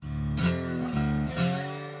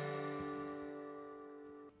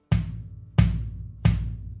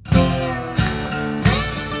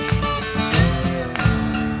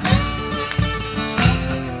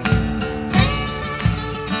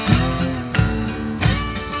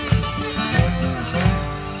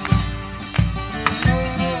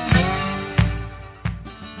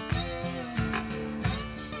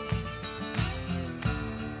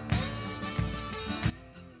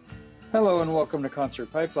welcome to Concert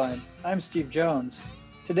Pipeline. I'm Steve Jones.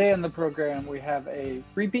 Today on the program, we have a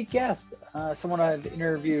repeat guest, someone I've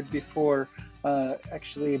interviewed before,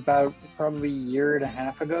 actually about probably a year and a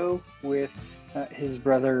half ago with his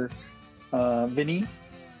brother, Vinny.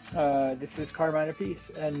 This is Carmine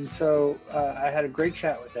Appice. And so I had a great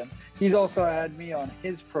chat with him. He's also had me on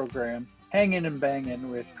his program, Hangin' and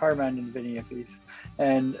Bangin' with Carmine and Vinny Appice.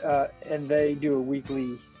 And they do a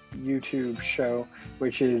weekly YouTube show,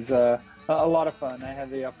 which is a lot of fun. I had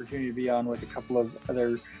the opportunity to be on with a couple of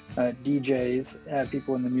other DJs,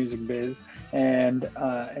 people in the music biz, and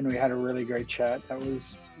we had a really great chat. That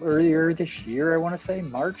was earlier this year, I want to say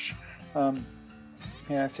March.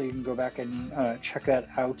 Yeah, so you can go back and check that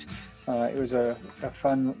out. It was a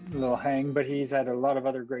fun little hang, but he's had a lot of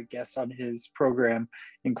other great guests on his program,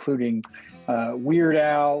 including Weird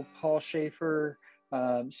Al, Paul Schaefer,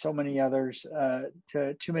 so many others,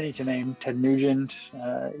 too many to name, Ted Nugent,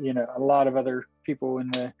 a lot of other people in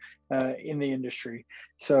the industry.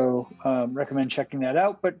 So recommend checking that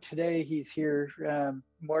out. But today he's here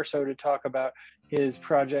more so to talk about his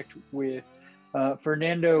project with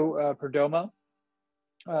Fernando Perdomo,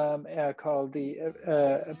 called the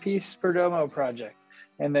Appice Perdomo Project.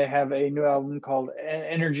 And they have a new album called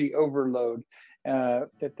Energy Overload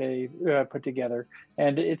that they put together,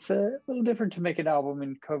 and it's a little different to make an album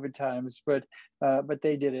in COVID times, but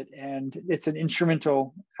they did it, and it's an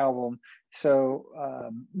instrumental album,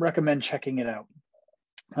 so recommend checking it out.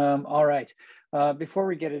 All right, before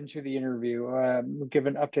we get into the interview, we'll give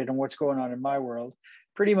an update on what's going on in my world.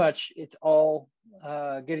 Pretty much it's all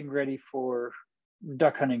getting ready for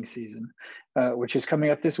duck hunting season, which is coming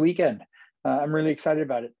up this weekend. I'm really excited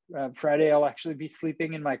about it. Friday I'll actually be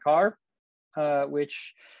sleeping in my car,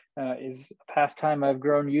 which is a pastime I've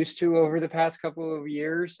grown used to over the past couple of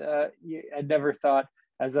years. I never thought,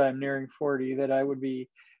 as I'm nearing 40, that I would be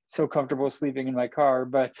so comfortable sleeping in my car,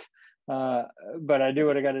 but I do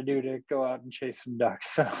what I got to do to go out and chase some ducks.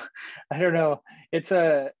 So I don't know. It's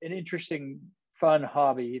an interesting, fun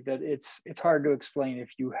hobby that it's hard to explain if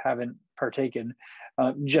you haven't partaken,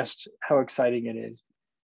 just how exciting it is.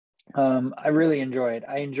 I really enjoy it.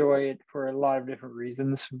 I enjoy it for a lot of different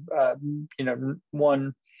reasons.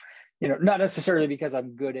 One, not necessarily because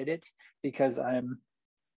I'm good at it, because I'm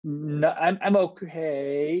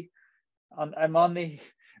okay. I'm on the,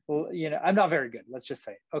 I'm not very good. Let's just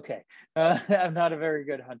say, okay. I'm not a very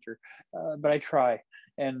good hunter, but I try.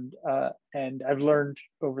 And I've learned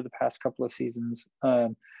over the past couple of seasons,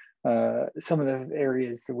 some of the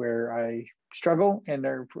areas where I struggle and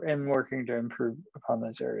am working to improve upon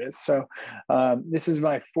those areas. So this is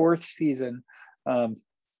my fourth season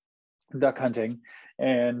duck hunting,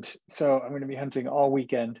 and so I'm going to be hunting all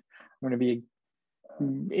weekend. I'm going to be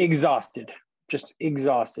exhausted,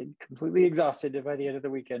 completely exhausted by the end of the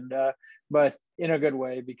weekend, but in a good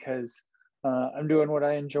way, because I'm doing what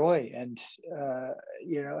I enjoy, and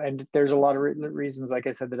and there's a lot of reasons, like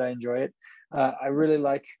I said, that I enjoy it. I really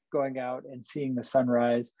like going out and seeing the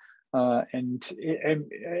sunrise and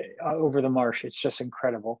over the marsh. It's just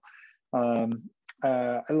incredible.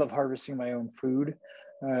 I love harvesting my own food.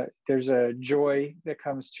 There's a joy that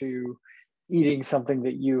comes to eating something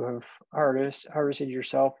that you have harvested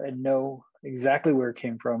yourself and know exactly where it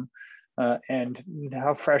came from and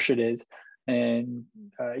how fresh it is. And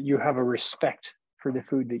you have a respect for the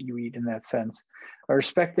food that you eat in that sense, a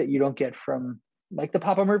respect that you don't get from, like, the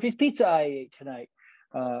Papa Murphy's pizza I ate tonight,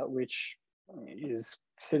 which is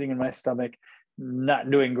sitting in my stomach,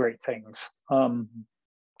 not doing great things. I'm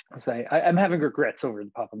having regrets over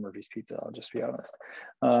the Papa Murphy's pizza, I'll just be honest.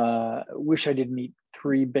 Wish I didn't eat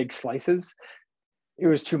 3 big slices. It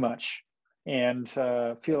was too much, and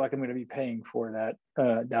feel like I'm going to be paying for that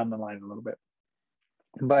down the line a little bit.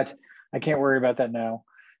 But I can't worry about that now.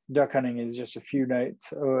 Duck hunting is just a few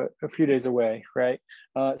days away, right?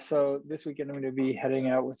 So this weekend I'm going to be heading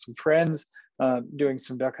out with some friends, doing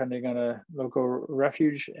some duck hunting on a local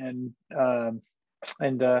refuge, and having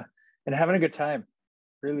a good time.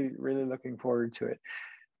 Really, really looking forward to it.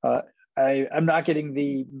 I'm not getting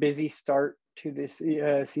the busy start to this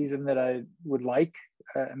season that I would like.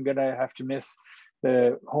 I'm gonna have to miss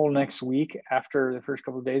the whole next week after the first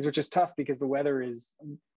couple of days, which is tough because the weather is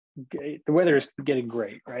getting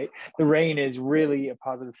great, right? The rain is really a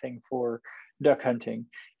positive thing for duck hunting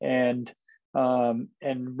and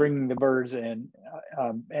bringing the birds in.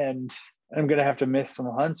 And I'm going to have to miss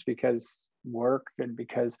some hunts because work and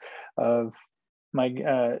because of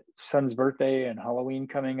my son's birthday and Halloween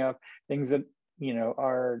coming up, things that,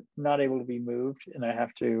 are not able to be moved and I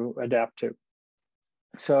have to adapt to.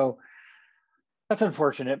 So that's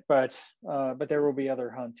unfortunate, but there will be other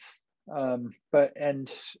hunts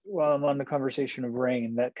And while I'm on the conversation of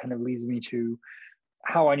rain, that kind of leads me to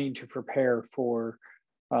how I need to prepare for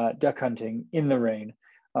duck hunting in the rain.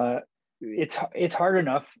 It's hard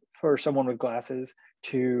enough for someone with glasses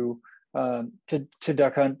to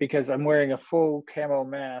duck hunt because I'm wearing a full camo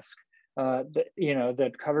mask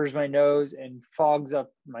that covers my nose and fogs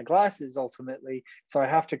up my glasses ultimately. So I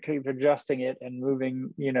have to keep adjusting it and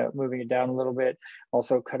moving it down a little bit.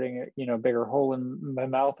 Also cutting a bigger hole in my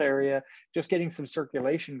mouth area, just getting some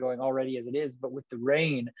circulation going already as it is. But with the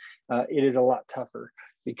rain, it is a lot tougher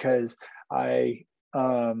because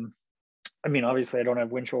obviously I don't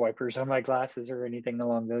have windshield wipers on my glasses or anything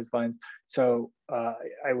along those lines. So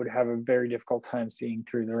I would have a very difficult time seeing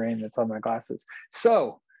through the rain that's on my glasses.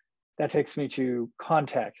 So that takes me to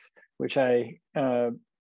contacts, which I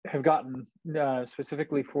have gotten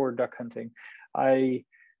specifically for duck hunting. I'm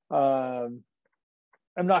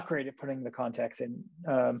not great at putting the contacts in.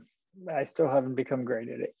 I still haven't become great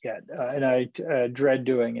at it yet, and I dread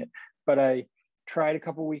doing it. But I tried a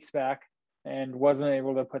couple weeks back and wasn't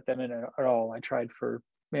able to put them in at all. I tried for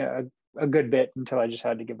a good bit until I just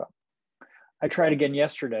had to give up. I tried again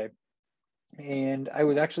yesterday, and I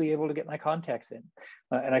was actually able to get my contacts in,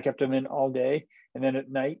 and I kept them in all day. And then at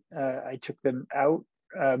night, I took them out.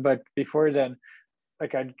 But before then,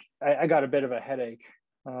 like I got a bit of a headache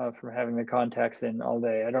from having the contacts in all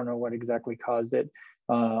day. I don't know what exactly caused it.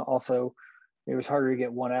 Also, it was harder to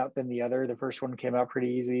get one out than the other. The first one came out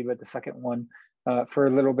pretty easy, but the second one, for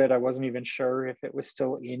a little bit, I wasn't even sure if it was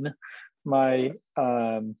still in my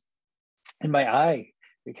eye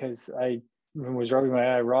because I was rubbing my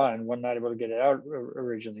eye raw and wasn't able to get it out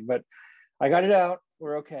originally. But I got it out.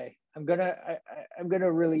 We're okay. I'm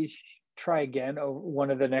gonna really try again over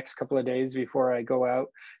one of the next couple of days before I go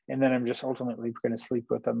out, and then I'm just ultimately going to sleep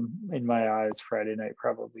with them in my eyes Friday night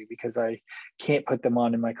probably because I can't put them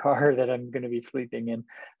on in my car that I'm going to be sleeping in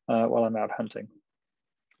while I'm out hunting.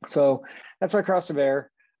 So that's my cross to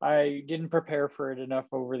bear. I didn't prepare for it enough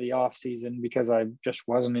over the off season because I just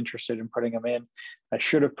wasn't interested in putting them in. I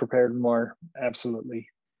should have prepared more, absolutely,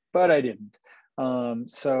 but I didn't.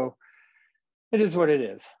 So it is what it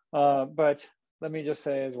is. But let me just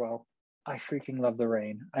say as well, I freaking love the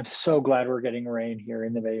rain. I'm so glad we're getting rain here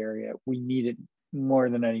in the Bay Area. We need it more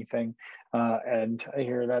than anything. And I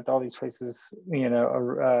hear that all these places,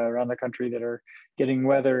 around the country that are getting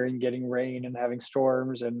weather and getting rain and having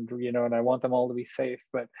storms and I want them all to be safe,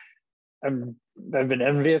 but I've been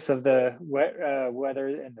envious of the weather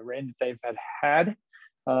and the rain that they've had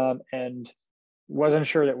and wasn't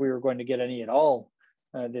sure that we were going to get any at all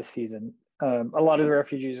this season. A lot of the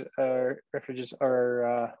refuges are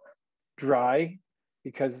dry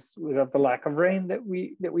because of the lack of rain that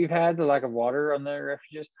we've had, the lack of water on the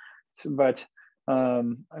refuges. But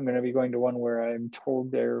I'm going to be going to one where I'm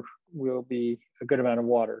told there will be a good amount of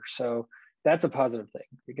water. So that's a positive thing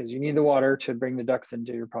because you need the water to bring the ducks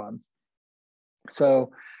into your pond.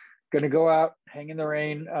 So going to go out, hang in the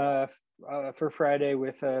rain for Friday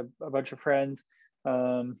with a bunch of friends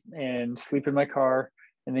and sleep in my car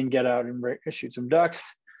and then get out and shoot some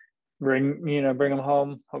ducks, bring them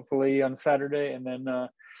home hopefully on Saturday and then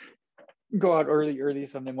go out early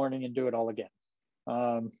Sunday morning and do it all again.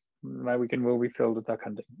 My weekend will be filled with duck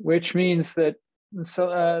hunting, which means that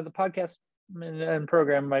the podcast and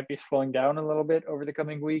program might be slowing down a little bit over the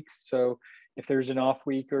coming weeks. So if there's an off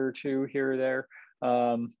week or two here or there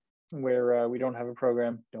where we don't have a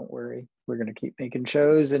program, don't worry. We're going to keep making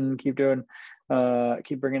shows and keep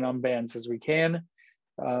bringing on bands as we can,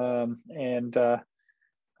 and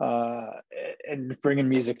bringing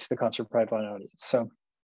music to the Concert Pipeline audience.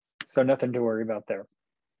 So nothing to worry about there.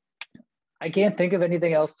 I can't think of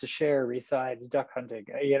anything else to share besides duck hunting.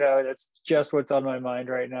 That's just what's on my mind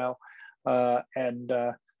right now. And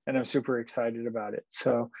I'm super excited about it.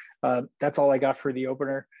 So that's all I got for the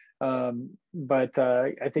opener. But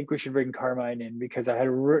I think we should bring Carmine in because I had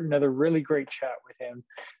another really great chat with him.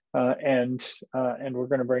 And we're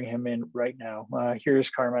going to bring him in right now. Here's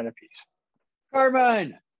Carmine Appice.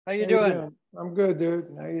 Carmine, how you doing? I'm good, dude.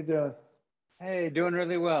 How you doing? Hey, doing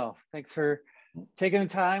really well. Thanks for taking the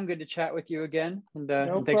time. Good to chat with you again. And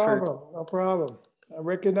no problem. I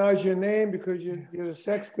recognize your name because you're the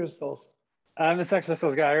Sex Pistols. I'm the Sex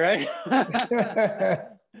Pistols guy, right?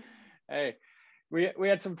 Hey, we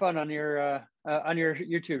had some fun on your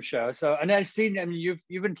YouTube show. So, and I've seen,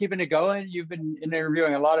 you've been keeping it going. You've been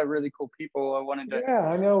interviewing a lot of really cool people. I wanted to. Yeah,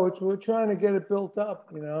 I know. We're trying to get it built up,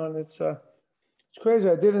 and it's crazy.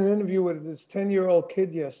 I did an interview with this 10-year-old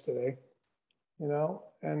kid yesterday,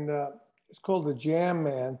 and it's called The Jam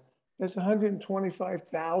Man. There's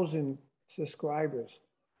 125,000 subscribers.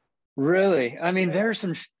 Really? I mean, there's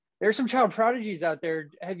some there's some child prodigies out there.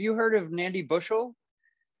 Have you heard of Nandy Bushell?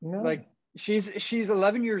 No. Like she's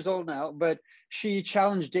 11 years old now, but she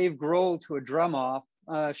challenged Dave Grohl to a drum off.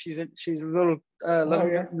 She's a little Oh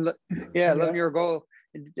 11 yeah. yeah, Yeah. 11-year goal,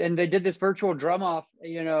 and they did this virtual drum off,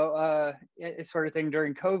 sort of thing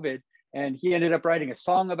during COVID, and he ended up writing a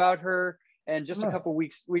song about her. And just a Oh, couple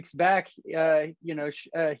weeks back,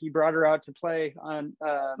 he brought her out to play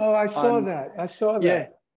oh, I saw on that. I saw yeah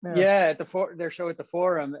that. Yeah. yeah at their show at the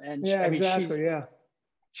Forum, and Yeah, I mean exactly. Yeah.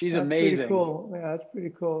 she's That's pretty amazing. cool. Yeah, that's pretty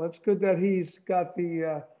cool. That's good that he's got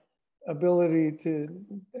the ability to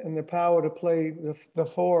and the power to play the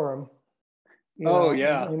forum, Oh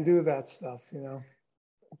yeah, and do that stuff,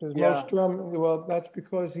 because yeah, well, that's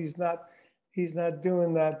because he's not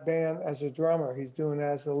doing that band as a drummer. He's doing it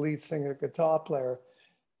as a lead singer, guitar player.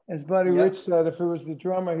 As Buddy yep. Rich said, if it was the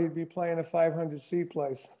drummer, he'd be playing a 500-seat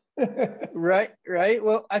place. Right.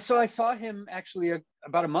 Well, I saw him actually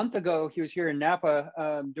about a month ago. He was here in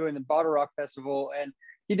Napa doing the Bottle Rock Festival, and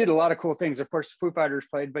he did a lot of cool things. Of course, Foo Fighters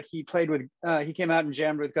played, but he played with he came out and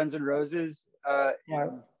jammed with Guns N' Roses Right.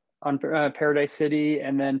 on Paradise City,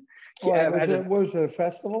 and then Well, was it a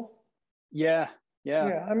festival? yeah, yeah,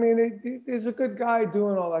 Yeah, I mean, he's a good guy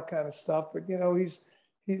doing all that kind of stuff, but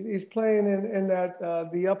he's playing in that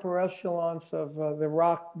the upper echelons of the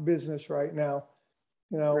rock business right now.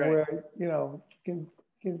 right, Where can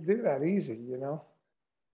do that easy. yeah,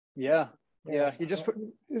 Yeah, yeah. so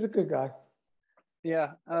he's a good guy.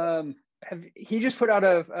 Yeah. He just put out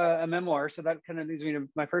a memoir, so that kind of leads me to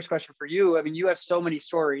my first question for you. I mean, you have so many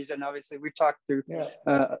stories, and obviously we've talked through Yeah.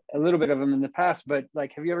 a little bit of them in the past. But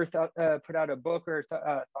like, have you ever put out a book or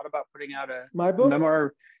thought about putting out a My book?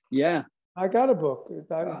 memoir? Yeah. I got a book.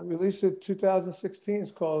 I released it 2016.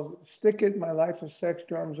 It's called "Stick It: My Life of Sex,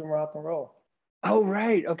 Drums, and Rock and Roll." Oh,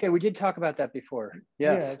 right. Okay, we did talk about that before.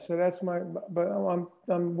 Yeah, Yes. so that's but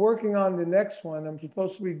I'm working on the next one. I'm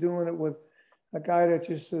supposed to be doing it with a guy that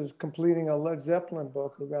just is completing a Led Zeppelin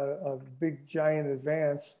book who got a big giant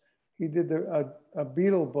advance. He did a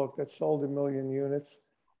Beatle book that sold 1 million units,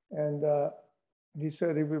 and he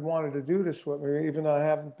said he wanted to do this with me, even though I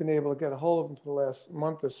haven't been able to get a hold of him for the last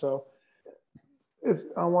month or so.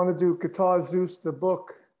 I want to do Guitar Zeus the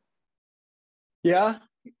book. Yeah.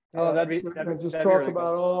 Oh, Yeah, that'd be just that'd be talk really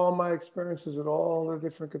about cool. all my experiences with all the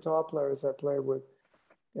different guitar players I played with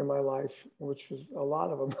in my life, which was a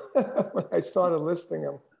lot of them when I started listing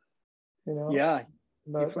them. Yeah.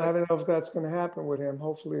 But I don't know if that's going to happen with him.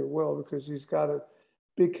 Hopefully it will, because he's got a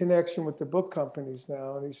big connection with the book companies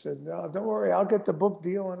now. And he said, "No, don't worry, I'll get the book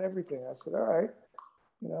deal and everything." I said, "All right,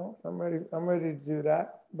 I'm ready. I'm ready to do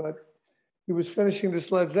that." But he was finishing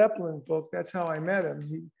this Led Zeppelin book. That's how I met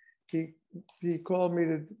him. He called me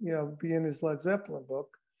to be in his Led Zeppelin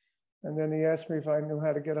book, and then he asked me if I knew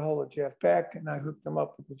how to get a hold of Jeff Beck, and I hooked him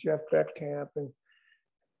up with the Jeff Beck camp, and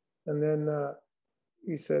then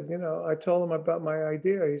he said, I told him about my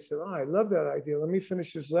idea. He said, "Oh, I love that idea. Let me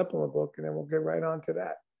finish this Zeppelin book, and then we'll get right on to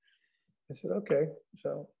that." I said, "Okay."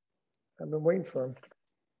 So I've been waiting for him.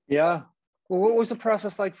 Yeah. Well, what was the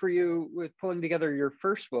process like for you with pulling together your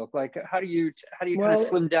first book? Like, how do you kind of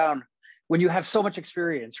slim down when you have so much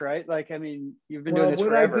experience, right? Like, I mean, you've been doing this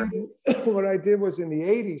forever. What I did was in the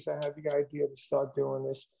 80s, I had the idea to start doing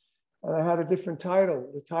this, and I had a different title.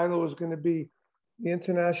 The title was going to be The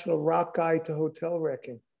International Rock Guide to Hotel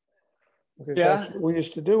Wrecking, because that's what we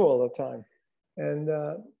used to do all the time. And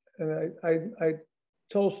I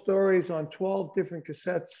told stories on 12 different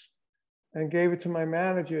cassettes and gave it to my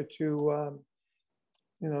manager to,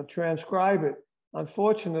 transcribe it.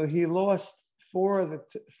 Unfortunately, he lost four of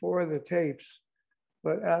the tapes,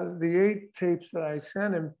 but out of the 8 tapes that I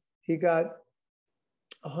sent him, he got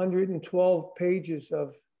 112 pages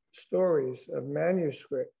of stories of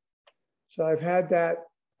manuscript. So I've had that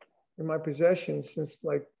in my possession since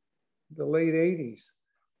like the late 80s,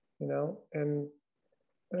 and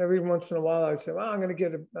every once in a while I'd say, "Well, I'm going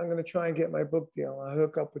to try and get my book deal." I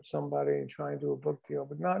hook up with somebody and try and do a book deal,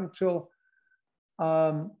 but not until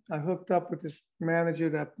I hooked up with this manager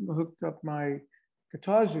that hooked up my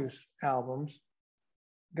Guitar Zeus albums,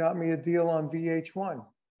 got me a deal on VH1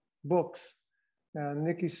 books. Now,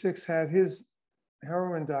 Nikki Sixx had his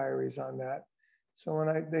Heroin Diaries on that. So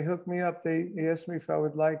when they hooked me up, they asked me if I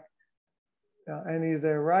would like any of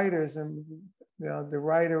their writers, and the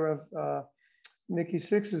writer of Nikki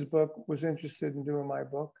Sixx's book was interested in doing my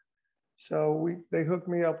book. So they hooked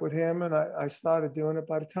me up with him, and I started doing it.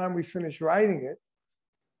 By the time we finished writing it,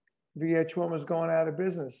 VH1 was going out of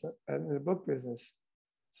business in the book business.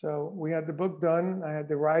 So we had the book done. I had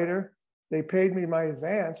the writer. They paid me my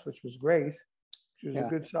advance, which was great, which was a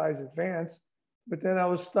good size advance. But then I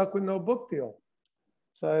was stuck with no book deal.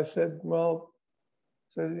 So I said, well,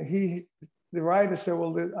 the writer said,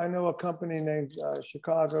 well, I know a company named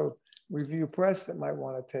Chicago Review Press that might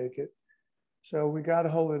want to take it. So we got a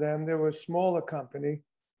hold of them. They were a smaller company.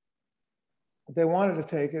 They wanted to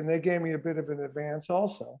take it, and they gave me a bit of an advance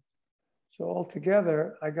also. So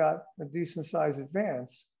altogether, I got a decent sized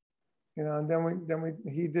advance, and then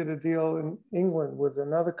he did a deal in England with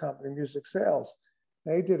another company, Music Sales.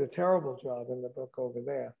 They did a terrible job in the book over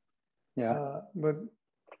there. Yeah. But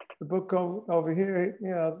the book over here,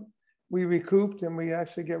 we recouped and we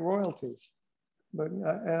actually get royalties. But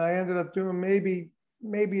and I ended up doing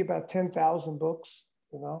maybe about 10,000 books,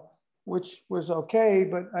 which was okay,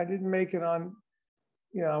 but I didn't make it on.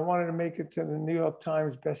 I wanted to make it to the New York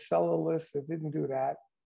Times bestseller list. It didn't do that,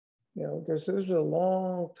 because this was a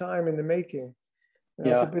long time in the making. And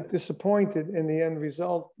I was a bit disappointed in the end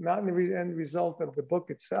result, not in the end result of the book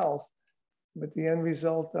itself, but the end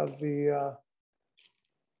result of the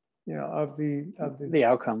the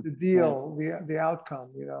outcome, the deal, the outcome.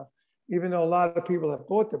 Even though a lot of people have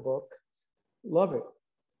bought the book, love it,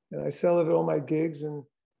 and I sell it at all my gigs, and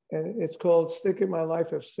it's called "Stick in My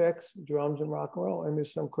Life of Sex, Drums, and Rock and Roll." And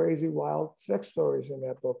there's some crazy, wild sex stories in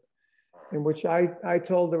that book, in which I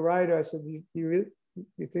told the writer, I said, "You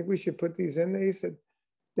think we should put these in there?" He said,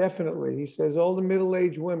 "Definitely." He says, "All the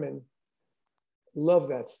middle-aged women love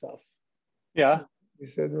that stuff." Yeah. He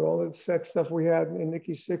said, "All the sex stuff we had in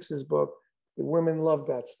Nikki Sixx's book, the women love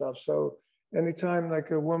that stuff." So anytime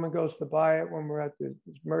like a woman goes to buy it when we're at this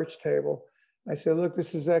merch table, I said, "Look,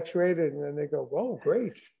 this is X-rated," and then they go, "Whoa,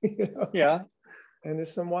 great!" Yeah. And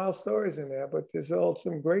there's some wild stories in there, but there's also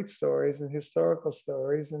some great stories and historical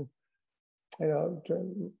stories, and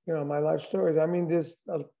my life stories. I mean, there's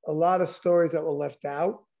a lot of stories that were left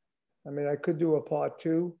out. I mean, I could do a part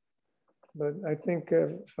 2, but I think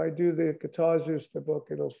if I do the Guitar Zeus, the book,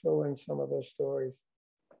 it'll fill in some of those stories.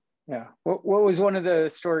 Yeah. What was one of the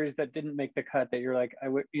stories that didn't make the cut that you're like,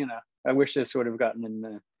 I wish this would have gotten in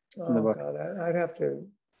the book? God, I'd have to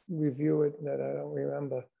review it that I don't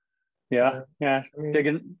remember. Yeah. Yeah. I mean,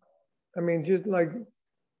 Digging. I mean, just like,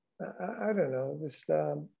 I don't know, just,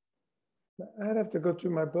 I'd have to go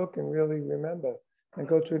through my book and really remember and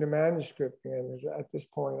go through the manuscript. And at this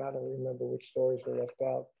point, I don't remember which stories were left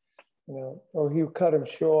out, or he cut them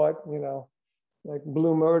short, like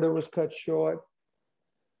Blue Murder was cut short.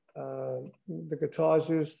 The Guitar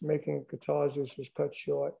Zeus, making Guitar Zeus was cut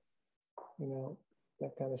short,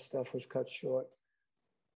 that kind of stuff was cut short.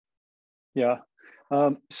 Yeah.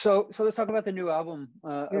 So let's talk about the new album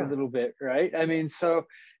a little bit, right? I mean, so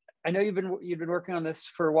I know you've been working on this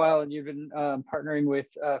for a while, and you've been partnering with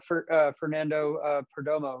Fernando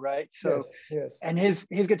Perdomo, right? So yes. And his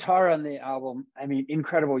guitar on the album, I mean,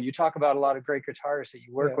 incredible. You talk about a lot of great guitarists that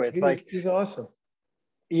you work with. He's awesome.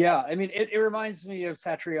 Yeah, I mean, it reminds me of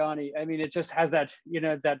Satriani. I mean, it just has that,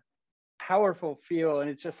 that powerful feel, and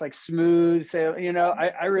it's just like smooth. So,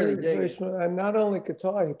 I really dig it. And not only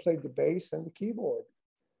guitar, he played the bass and the keyboard.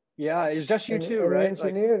 Yeah, it's just you two, and right? he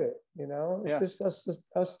engineered it, It's just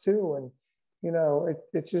us two. And,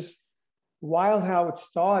 it's just wild how it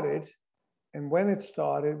started. And when it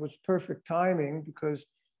started was perfect timing, because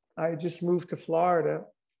I just moved to Florida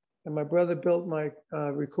and my brother built my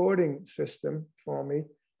recording system for me.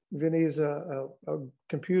 Vinny is a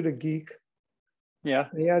computer geek. Yeah.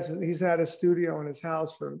 He's had a studio in his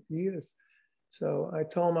house for years. So I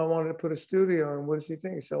told him I wanted to put a studio in. What does he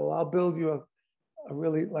think? He said, well, I'll build you a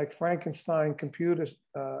really like Frankenstein computer,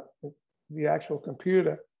 the actual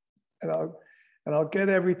computer, and I'll get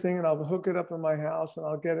everything and I'll hook it up in my house and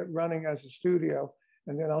I'll get it running as a studio,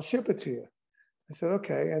 and then I'll ship it to you. I said,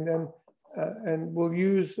 okay. And then and we'll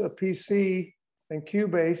use a PC and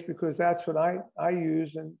Cubase, because that's what I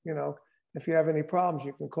use. And if you have any problems,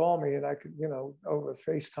 you can call me, and I could over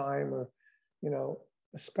FaceTime or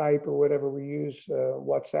Skype or whatever we use,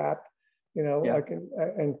 WhatsApp. I can,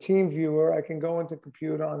 and TeamViewer, I can go into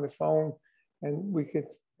computer on the phone, and we could,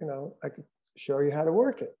 I could show you how to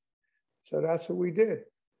work it. So that's what we did.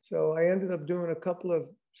 So I ended up doing a couple of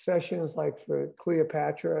sessions, like for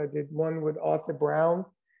Cleopatra. I did one with Arthur Brown,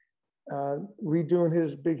 redoing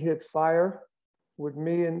his big hit Fire, with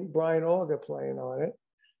me and Brian Auger playing on it.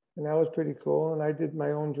 And that was pretty cool. And I did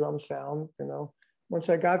my own drum sound, Once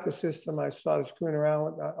I got the system, I started screwing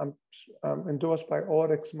around. I'm endorsed by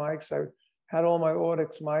Audix mics. I had all my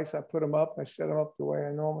Audix mics. I put them up. I set them up the way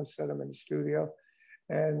I normally set them in the studio.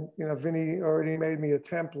 And, Vinny already made me a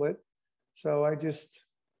template. So I just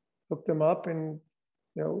hooked them up and,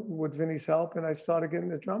 with Vinny's help, and I started getting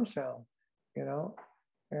the drum sound,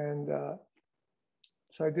 And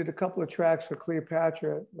so I did a couple of tracks for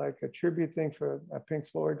Cleopatra, like a tribute thing for a Pink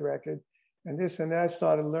Floyd record. and this and that. I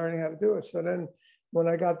started learning how to do it. So then when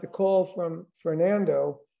I got the call from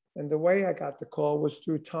Fernando, and the way I got the call was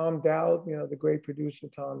through Tom Dowd, the great producer,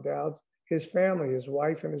 Tom Dowd, his family, his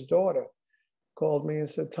wife and his daughter called me and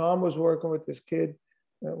said, Tom was working with this kid.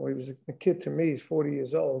 Well, he was a kid to me, he's 40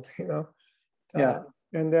 years old, Yeah.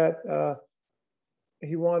 And that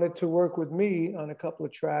he wanted to work with me on a couple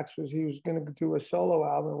of tracks, was he was going to do a solo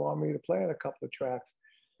album and want me to play on a couple of tracks.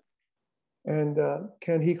 And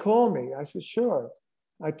can he call me? I said, sure.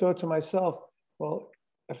 I thought to myself, well,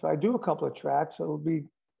 if I do a couple of tracks, it'll be,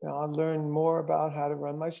 I'll learn more about how to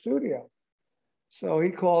run my studio. So he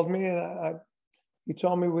called me and he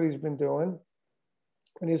told me what he's been doing.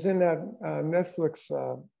 And he's in that Netflix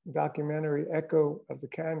documentary, Echo of the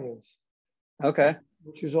Canyons. Okay.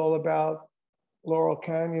 Which is all about Laurel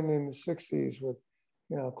Canyon in the 60s with,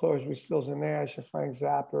 Crosby, Stills and Nash and Frank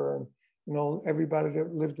Zappa and, everybody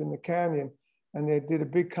that lived in the canyon. And they did a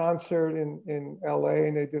big concert in LA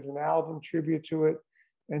and they did an album tribute to it.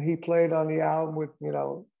 And he played on the album with,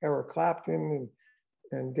 Eric Clapton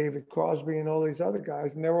and David Crosby and all these other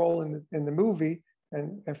guys. And they're all in the movie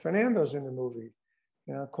and Fernando's in the movie,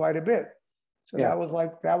 quite a bit. So Yeah.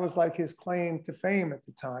 that was like his claim to fame at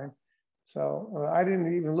the time. So I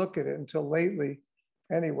didn't even look at it until lately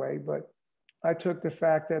anyway, but I took the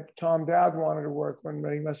fact that Tom Dowd wanted to work with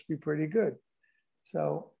him, he must be pretty good.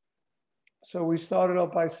 So we started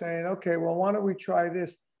off by saying, okay, well, why don't we try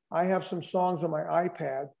this? I have some songs on my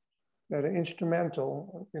iPad that are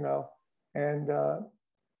instrumental, and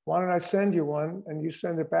why don't I send you one and you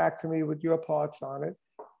send it back to me with your parts on it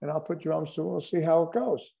and I'll put drums to it. We'll see how it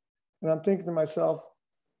goes. And I'm thinking to myself,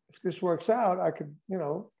 if this works out, I could,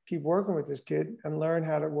 keep working with this kid and learn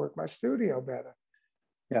how to work my studio better.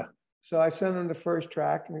 Yeah. So I sent him the first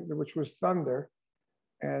track, which was Thunder.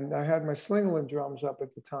 And I had my Slingerland drums up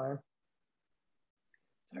at the time.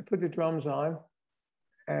 I put the drums on.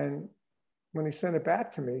 And when he sent it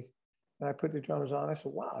back to me, and I put the drums on, I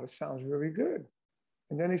said, wow, this sounds really good.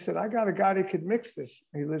 And then he said, I got a guy that could mix this.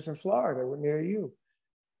 He lives in Florida, near you.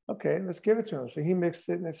 Okay, let's give it to him. So he mixed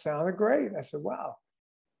it and it sounded great. I said, wow.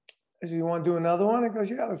 I said, you want to do another one? He goes,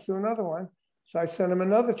 yeah, let's do another one. So I sent him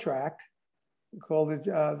another track called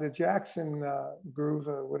the Jackson Groove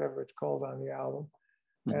or whatever it's called on the album.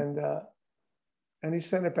 Mm-hmm. And he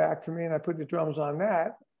sent it back to me and I put the drums on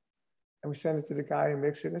that and we sent it to the guy and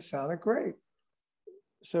mixed it and it sounded great.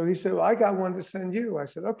 So he said, well, I got one to send you. I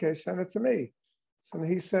said, okay, send it to me. So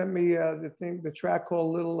he sent me the track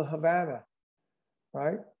called Little Havana,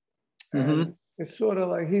 right? Mm-hmm. And it's sort of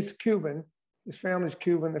like, he's Cuban. His family's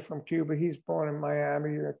Cuban. They're from Cuba. He's born in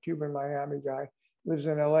Miami, a Cuban Miami guy, lives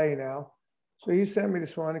in LA now. So he sent me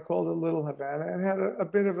this one. He called it Little Havana and had a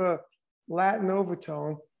bit of a Latin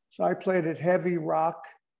overtone. So I played it heavy rock,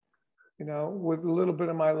 with a little bit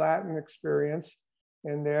of my Latin experience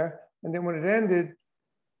in there. And then when it ended,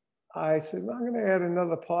 I said, well, I'm going to add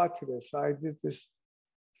another part to this. I did this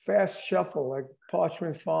fast shuffle, like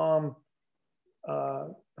Parchment Farm,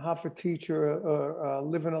 Half a Teacher, or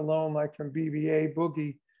Living Alone, like from BBA,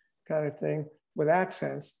 Boogie kind of thing with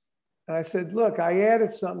accents. And I said, look, I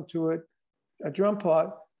added something to it, a drum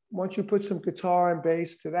part. Why don't you put some guitar and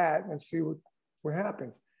bass to that and see what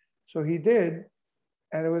happens? So he did,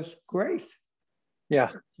 and it was great.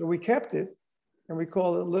 Yeah. So we kept it, and we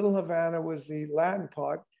called it Little Havana was the Latin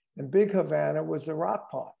part, and Big Havana was the rock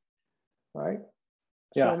part, right?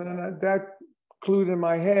 Yeah. So then that clued in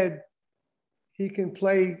my head, he can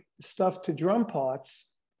play stuff to drum parts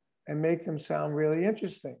and make them sound really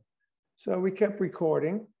interesting. So we kept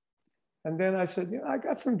recording. And then I said, I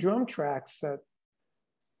got some drum tracks that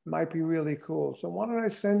might be really cool. So why don't I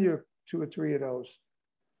send you 2 or 3 of those?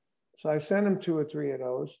 So I sent him 2 or 3 of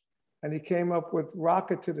those. And he came up with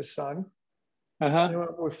Rocket to the Sun, came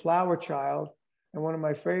up with Flower Child. And one of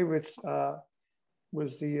my favorites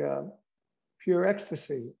was the Pure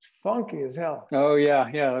Ecstasy. It's funky as hell. Oh, yeah.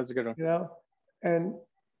 Yeah, that's a good one. And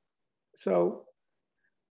so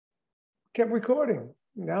kept recording.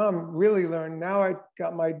 Now I'm really learning. Now I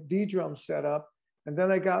got my D drum set up, and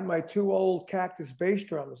then I got my 2 old Cactus bass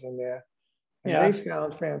drums in there, and they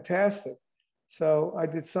sound fantastic. So I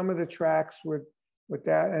did some of the tracks with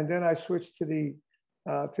that, and then I switched to the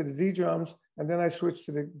D drums, and then I switched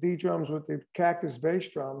to the D drums with the Cactus bass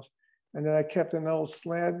drums, and then I kept an old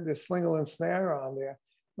the Slingerland snare on there.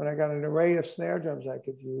 When I got an array of snare drums I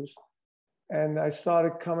could use. And I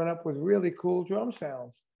started coming up with really cool drum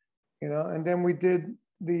sounds, and then we did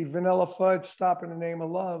the Vanilla Fudge Stop in the Name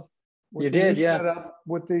of Love. You did, yeah. Set up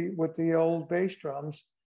with the old bass drums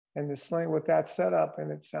and the sling with that setup,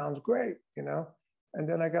 and it sounds great, And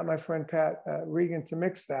then I got my friend Pat Regan to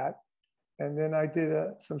mix that. And then I did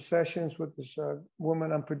some sessions with this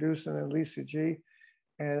woman I'm producing, and Lisa G.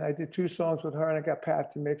 And I did 2 songs with her, and I got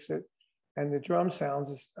Pat to mix it. And the drum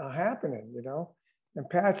sounds are happening, you know. And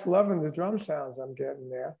Pat's loving the drum sounds I'm getting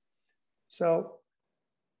there. So,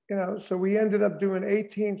 you know, so we ended up doing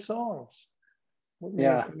 18 songs with me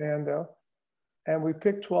and Fernando. And we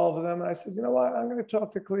picked 12 of them. And I said, you know what? I'm going to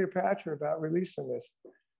talk to Cleopatra about releasing this,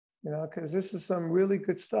 you know, because this is some really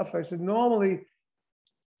good stuff. I said, normally,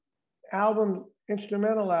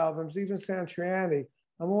 instrumental albums, even Santriani,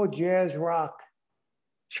 are more jazz rock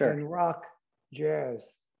and rock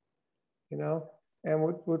jazz, you know. And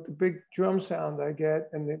with the big drum sound I get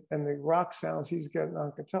and the rock sounds he's getting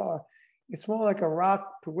on guitar, it's more like a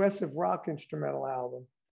progressive rock instrumental album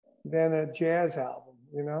than a jazz album,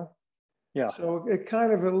 you know. Yeah. So it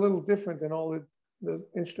kind of a little different than all the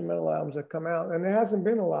instrumental albums that come out, and there hasn't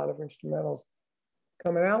been a lot of instrumentals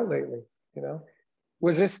coming out lately, you know.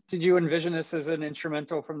 Did you envision this as an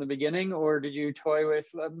instrumental from the beginning, or did you toy with,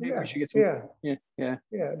 maybe we should get some?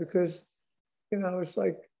 Yeah, because, you know, it's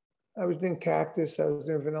like I was doing Cactus, I was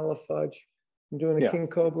doing Vanilla Fudge, I'm doing the King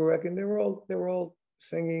Cobra record, and they were all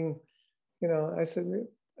singing, you know. I said,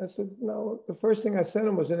 no, the first thing I sent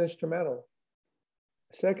them was an instrumental.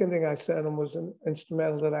 The second thing I sent them was an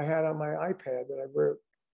instrumental that I had on my iPad that I wrote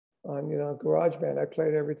on, you know, GarageBand. I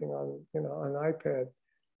played everything on, you know, on iPad.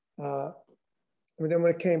 And then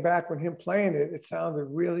when it came back, when him playing it, it sounded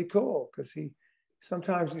really cool because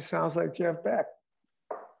sometimes he sounds like Jeff Beck.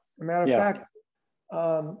 As a matter of fact,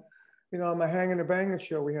 you know, on my Hanging the Banging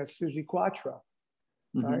show, we had Susie Quattro.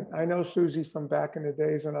 Right? I know Susie from back in the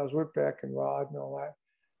days when I was with Beck and Rod and all that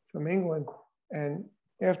from England. And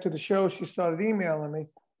after the show, she started emailing me, and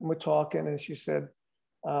we're talking, and she said,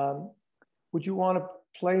 would you want to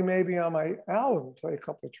play maybe on my album, play a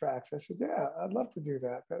couple of tracks? I said, yeah, I'd love to do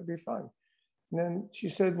that. That'd be fun. And then she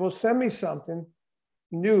said, well, send me something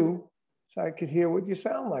new so I could hear what you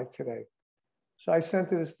sound like today. So I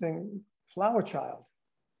sent her this thing, Flower Child,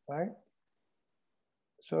 right?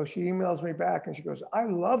 So she emails me back and she goes, I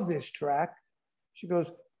love this track. She goes,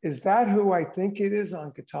 is that who I think it is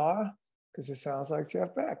on guitar? Because it sounds like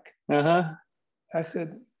Jeff Beck. I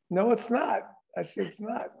said, no, it's not. I said, it's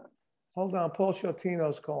not. Hold on, Paul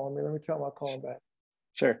Shortino's calling me. Let me tell him I'll call him back.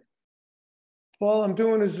 Sure. Paul, I'm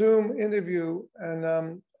doing a Zoom interview, and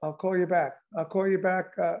I'll call you back. I'll call you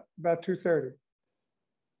back about 2:30.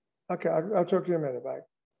 Okay, I'll talk to you in a minute. Bye.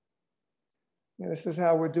 And this is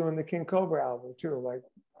how we're doing the King Cobra album too. Like,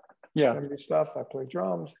 send me stuff, I play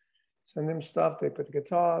drums. Send them stuff, they put the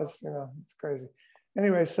guitars. You know, it's crazy.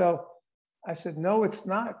 Anyway, so I said, no, it's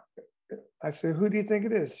not. I said, who do you think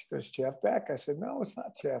it is? She goes, Jeff Beck. I said, no, it's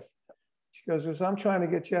not Jeff. She goes, I'm trying to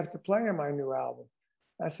get Jeff to play on my new album.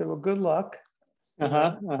 I said, well, good luck.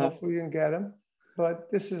 Hopefully you can get him.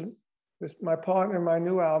 But this my partner in my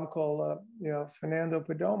new album called you know, Fernando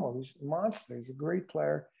Perdomo. He's a monster. He's a great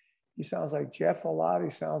player. He sounds like Jeff a lot. He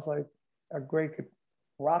sounds like a great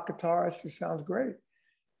rock guitarist. He sounds great.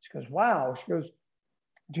 She goes, wow. She goes,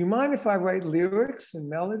 do you mind if I write lyrics and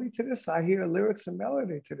melody to this? I hear lyrics and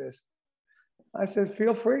melody to this. I said,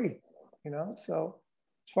 feel free, you know. So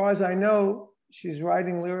as far as I know, she's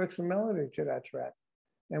writing lyrics and melody to that track.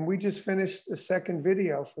 And we just finished the second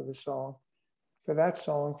video for the song, for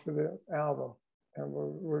the album. And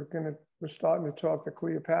we're starting to talk to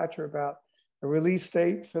Cleopatra about a release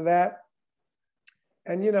date for that.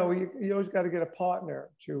 And, you know, you always got to get a partner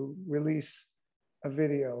to release a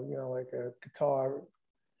video, you know, like a Guitar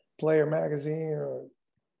Player magazine or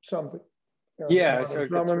something. You know, so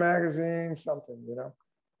Drummer magazine, something, you know.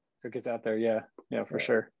 So it gets out there, yeah, for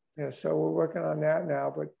sure. Yeah, so we're working on that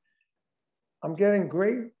now, but I'm getting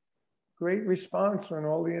great response on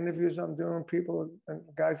all the interviews I'm doing. People and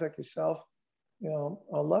guys like yourself, you know,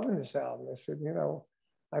 are loving this album. I said, you know,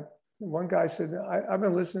 one guy said, I've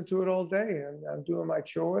been listening to it all day and I'm doing my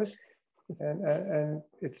chores, and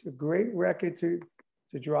it's a great record to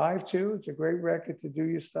drive to. It's a great record to do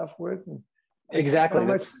your stuff with. And exactly.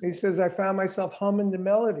 He says, I found myself humming the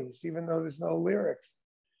melodies, even though there's no lyrics.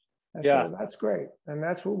 I said, well, that's great. And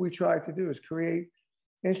that's what we try to do, is create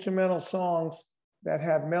instrumental songs that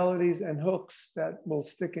have melodies and hooks that will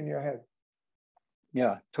stick in your head.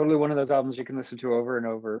 Yeah, totally one of those albums you can listen to over and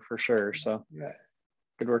over for sure. So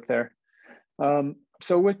good work there.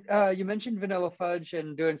 So with you mentioned Vanilla Fudge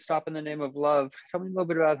and doing Stop in the Name of Love. Tell me a little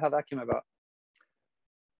bit about how that came about.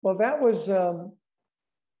 Well, that was,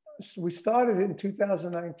 we started it in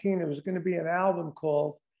 2019. It was going to be an album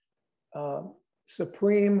called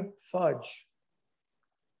Supreme Fudge,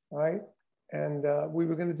 right? And we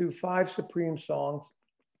were going to do 5 Supreme songs,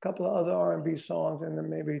 a couple of other R&B songs, and then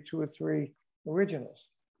maybe 2 or 3 originals.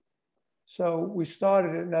 So we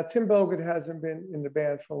started it. Now, Tim Bogert hasn't been in the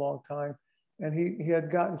band for a long time, and he had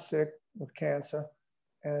gotten sick with cancer.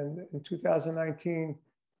 And in 2019,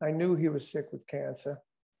 I knew he was sick with cancer.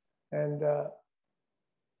 And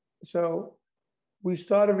so we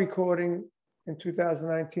started recording in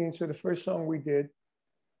 2019. So the first song we did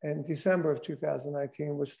in December of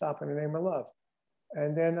 2019 was Stop in the Name of Love.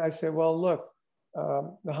 And then I said, well, look,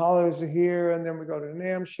 the holidays are here, and then we go to the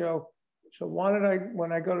NAMM show. So why don't I,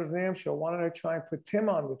 when I go to the NAMM show, why don't I try and put Tim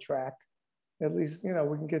on the track? At least, you know,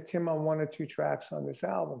 we can get Tim on 1 or 2 tracks on this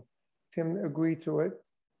album. Tim agreed to it.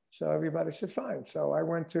 So everybody said, fine. So I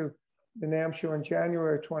went to the NAMM show in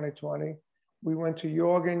January of 2020. We went to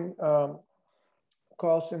Jorgen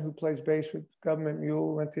Carlson, who plays bass with Government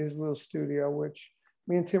Mule, went to his little studio, which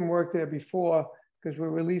me and Tim worked there before because we're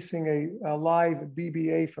releasing a live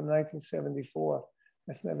BBA from 1974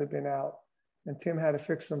 that's never been out. And Tim had to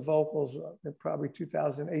fix some vocals in probably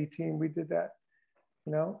 2018. We did that,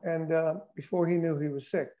 you know, and before he knew he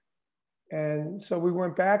was sick. And so we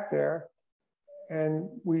went back there and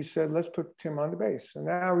we said, let's put Tim on the bass. And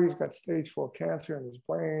now he's got stage 4 cancer in his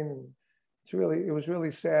brain. And it was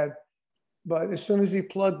really sad. But as soon as he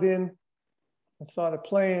plugged in and started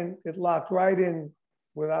playing, it locked right in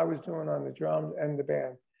what I was doing on the drums and the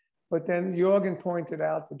band. But then Jorgen pointed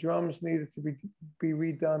out the drums needed to be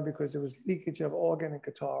redone because there was leakage of organ and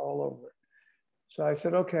guitar all over it. So I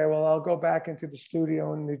said, okay, well, I'll go back into the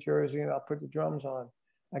studio in New Jersey and I'll put the drums on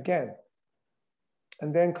again.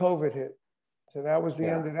 And then COVID hit. So that was the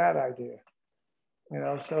end of that idea. You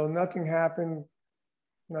know, so nothing happened,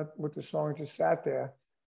 not with the song, just sat there.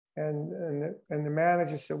 And the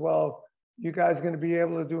manager said, well, you guys going to be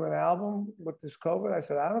able to do an album with this COVID? I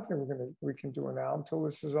said, I don't think we can do an album until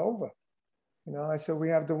this is over. You know, I said, we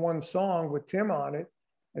have the one song with Tim on it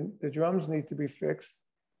and the drums need to be fixed.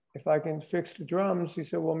 If I can fix the drums, he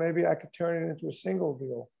said, well, maybe I could turn it into a single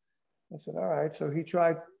deal. I said, all right. So he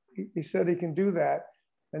tried, he said he can do that.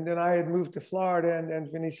 And then I had moved to Florida and then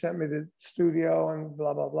Vinny sent me the studio and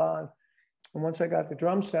blah, blah, blah. And once I got the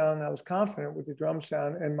drum sound, I was confident with the drum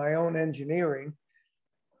sound and my own engineering.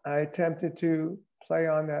 I attempted to play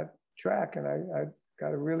on that track and I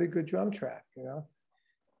got a really good drum track, you know?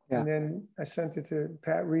 Yeah. And then I sent it to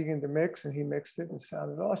Pat Regan to mix and he mixed it and it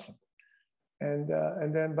sounded awesome. And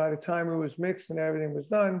then by the time it was mixed and everything was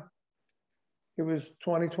done, it was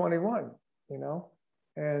 2021, you know?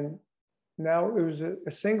 And now it was a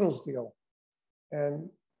singles deal. And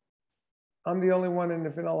I'm the only one in the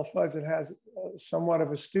Vanilla Fudge that has somewhat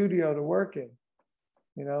of a studio to work in,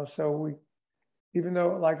 you know? So even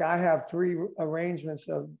though like I have 3 arrangements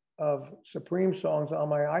of Supreme songs on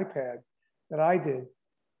my iPad that I did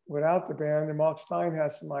without the band, and Mark Stein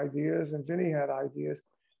has some ideas and Vinny had ideas.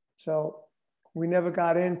 So we never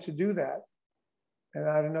got in to do that. And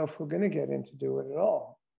I don't know if we're gonna get in to do it at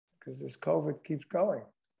all because this COVID keeps going.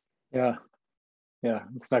 Yeah,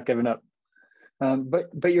 it's not giving up.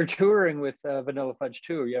 But you're touring with Vanilla Fudge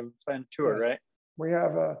too. You have a planned tour, yes. Right? We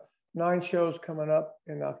have 9 shows coming up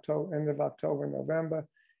in October, end of October, November.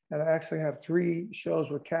 And I actually have 3 shows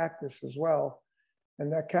with Cactus as well. And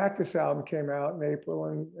that Cactus album came out in April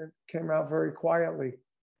and it came out very quietly.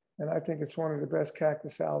 And I think it's one of the best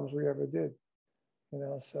Cactus albums we ever did. You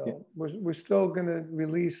know, so yeah. We're still gonna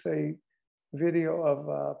release a video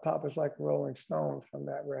of Papa's Like a Rolling Stone from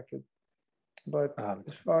that record. But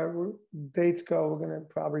as far as dates go, we're gonna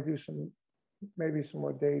probably do maybe some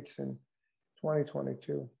more dates in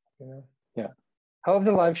 2022. You know. Yeah. How have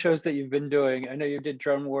the live shows that you've been doing? I know you did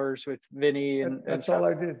Drum Wars with Vinny and that's all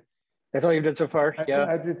I did. That's all you've done so far? Yeah.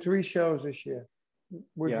 I did 3 shows this year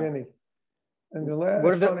with Vinny. And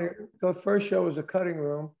the first show was a cutting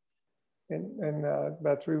room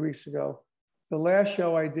about 3 weeks ago. The last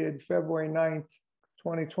show I did, February 9th,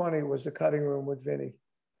 2020, was the cutting room with Vinny.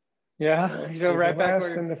 Yeah, so right back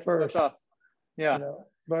where the first. Yeah. You know,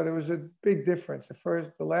 but it was a big difference.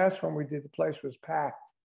 The last one we did, the place was packed.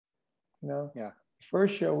 You know? Yeah. The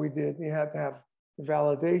first show we did, you had to have the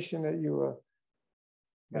validation that you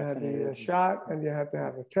had the shot and you had to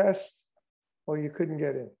have a test or you couldn't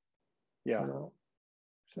get in. Yeah. You know?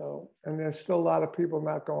 So, and there's still a lot of people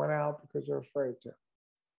not going out because they're afraid to.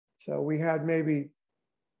 So we had maybe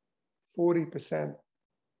 40%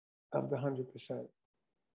 of the 100%.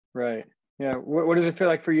 Right. Yeah. What does it feel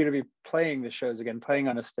like for you to be playing the shows again, playing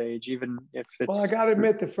on a stage, even if it's... Well, I got to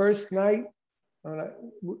admit, the first night,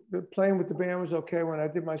 playing with the band was okay. When I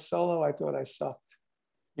did my solo, I thought I sucked.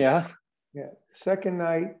 Yeah? Yeah. Second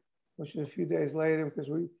night, which was a few days later, because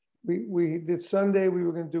we did Sunday, we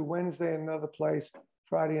were going to do Wednesday in another place,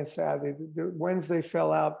 Friday and Saturday. The Wednesday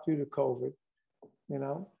fell out due to COVID, you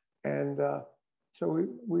know, and So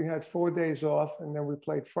we had 4 days off, and then we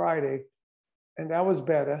played Friday, and that was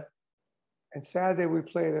better. And Saturday we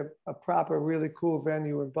played a proper, really cool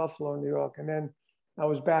venue in Buffalo, New York, and then I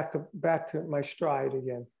was back to my stride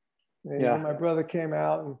again. And Yeah. then my brother came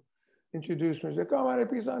out and introduced me. He's like, "Carmine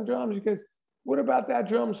Appice on drums." He goes, "What about that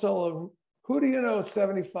drum solo? Who do you know at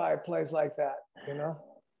 75 plays like that?" You know,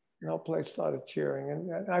 the whole place started cheering,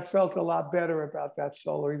 and I felt a lot better about that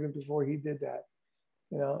solo even before he did that.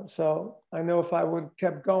 You know, so I know if I would have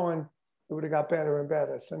kept going, it would have got better and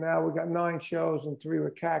better. So now we got 9 shows and 3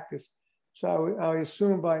 with Cactus. So I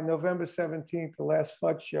assume by November 17th, the last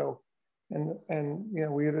Fudge show, and you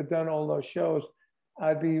know, we had done all those shows,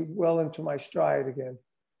 I'd be well into my stride again.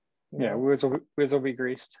 Yeah, whistle be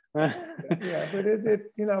greased. Yeah, but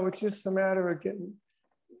it you know, it's just a matter of getting.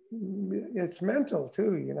 It's mental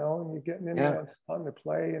too, you know, and you're getting in there and starting to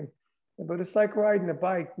play, but it's like riding a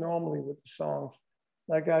bike normally with the songs.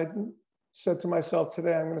 Like I said to myself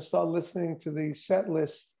today, I'm going to start listening to the set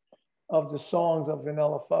list of the songs of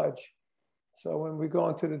Vanilla Fudge. So when we go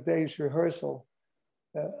into the day's rehearsal,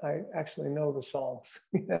 I actually know the songs.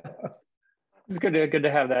 It's good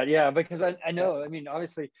to have that. Yeah, because I know, I mean,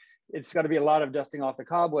 obviously it's got to be a lot of dusting off the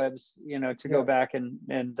cobwebs, you know, to go back and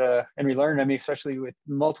relearn. I mean, especially with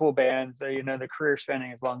multiple bands, you know, the career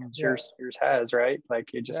spanning as long as yours has, right?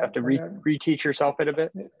 Like you just have to reteach yourself it a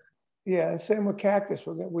bit. Yeah, and same with Cactus.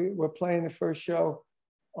 We're playing the first show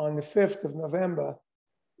on the 5th of November.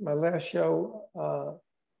 My last show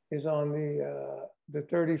is on the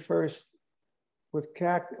 31st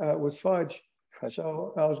with Fudge.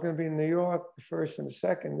 So I was going to be in New York the 1st and the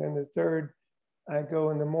 2nd. Then the 3rd, I go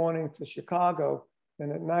in the morning to Chicago.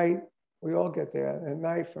 And at night, we all get there. And at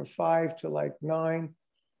night from 5 to like 9,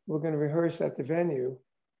 we're going to rehearse at the venue,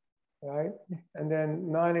 right? And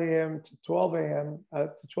then 9 a.m. to 12 a.m.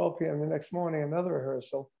 To 12 p.m. the next morning, another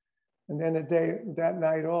rehearsal. And then that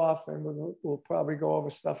night off, and we'll probably go over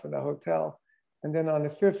stuff in the hotel. And then on the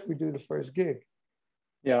 5th, we do the first gig.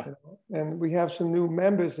 Yeah. You know? And we have some new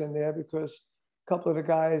members in there because a couple of the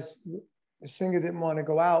guys, the singer didn't want to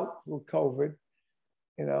go out with COVID,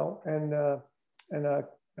 you know, and a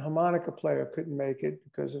harmonica player couldn't make it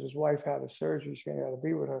because his wife had a surgery. She had to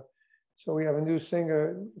be with her. So we have a new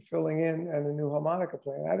singer filling in and a new harmonica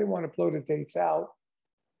player. I didn't want to blow the dates out,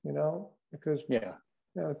 you know, because you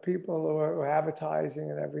know, people are advertising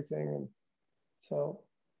and everything. And so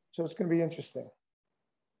it's going to be interesting.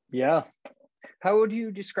 Yeah. How would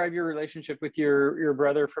you describe your relationship with your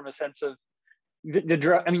brother from a sense of the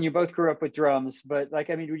drum? I mean, you both grew up with drums, but like,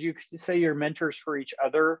 I mean, would you say you're mentors for each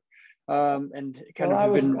other? And kind I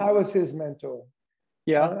of was his mentor.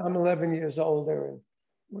 Yeah. I'm 11 years older, and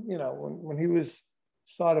you know, when he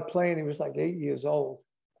started playing, he was like 8 years old.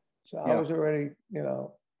 So I was already, you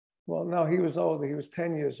know, well, no, he was older. He was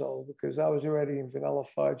 10 years old because I was already in Vanilla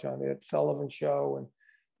Fudge on the Ed Sullivan Show and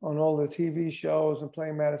on all the TV shows and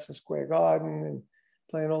playing Madison Square Garden and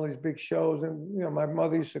playing all these big shows. And, you know, my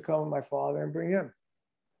mother used to come with my father and bring him,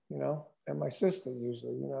 you know, and my sister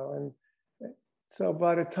usually, you know. And so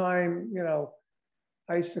by the time, you know,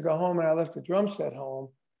 I used to go home and I left the drum set home,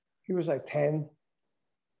 he was like 10.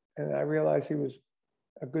 And I realized he was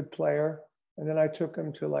a good player. And then I took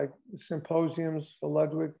him to like symposiums for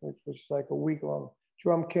Ludwig, which was like a week-long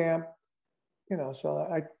drum camp, you know. So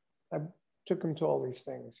I took him to all these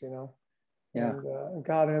things, you know, and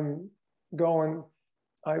got him going.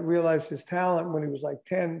 I realized his talent when he was like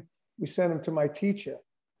 10. We sent him to my teacher.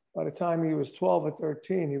 By the time he was 12 or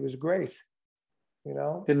 13, he was great, you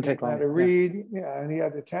know. Didn't take long. He had to read, and he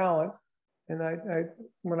had the talent. And I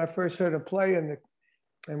when I first heard him play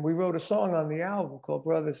and we wrote a song on the album called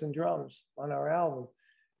Brothers and Drums on our album.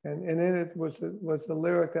 And in it was the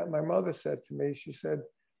lyric that my mother said to me. She said,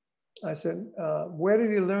 I said, where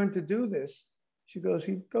did he learn to do this? She goes,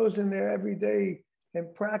 he goes in there every day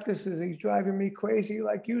and practices. He's driving me crazy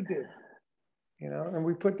like you did, you know? And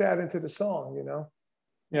we put that into the song, you know?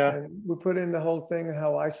 Yeah. And we put in the whole thing,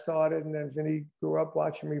 how I started, and then Vinny grew up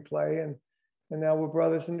watching me play, and now we're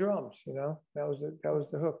Brothers in Drums, you know? That was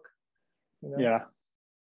the hook, you know? Yeah.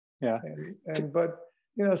 Yeah. But,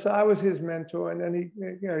 you know, so I was his mentor, and then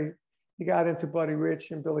he got into Buddy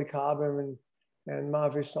Rich and Billy Cobham and Ma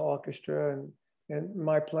Vista Orchestra and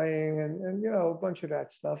my playing and, you know, a bunch of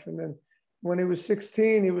that stuff. And then when he was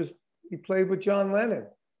 16, he played with John Lennon.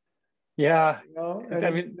 Yeah. You know,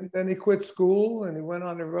 and then he quit school and he went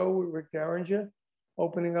on the road with Rick Derringer,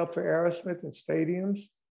 opening up for Aerosmith in stadiums,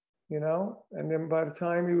 you know. And then by the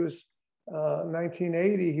time he was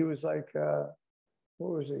 1980, he was like,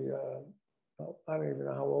 what was he? I don't even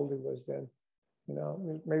know how old he was then. You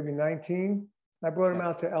know, maybe 19. I brought him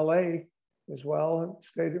out to LA as well, and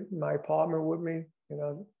stayed in my apartment with me.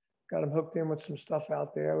 Got him hooked in with some stuff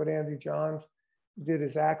out there with Andy Johns. Did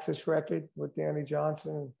his Axis record with Danny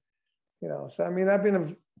Johnson. So I mean, I've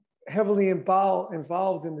been heavily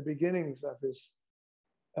involved in the beginnings of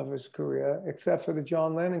his career, except for the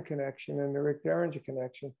John Lennon connection and the Rick Derringer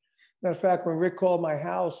connection. Matter of fact, when Rick called my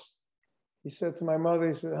house, he said to my mother,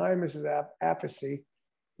 he said, "Hi, Mrs. Appice,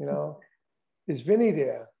 is Vinny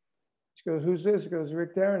there?" She goes, "Who's this?" He goes,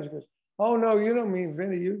 "Rick Derringer." She goes, "Oh, no, you don't mean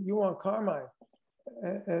Vinny. You want Carmine."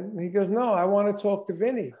 And he goes, "No, I want to talk to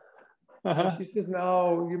Vinny." And she says,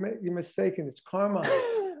 "No, you're mistaken. It's Carmine."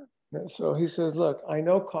 So he says, "Look, I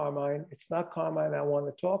know Carmine. It's not Carmine I want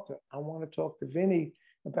to talk to. I want to talk to Vinny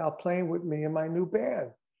about playing with me in my new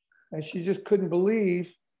band." And she just couldn't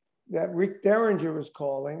believe that Rick Derringer was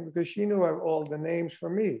calling, because she knew all the names for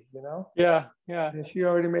me, Yeah, yeah. And she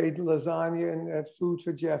already made lasagna and food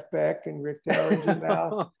for Jeff Beck and Rick Derringer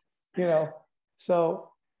now,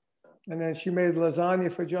 So, and then she made lasagna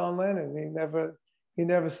for John Lennon. He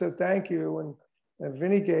never said thank you, and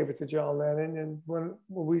Vinny gave it to John Lennon. And when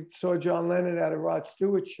we saw John Lennon at a Rod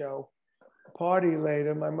Stewart show, party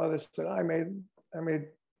later, my mother said, I made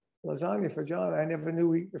lasagna for John. I never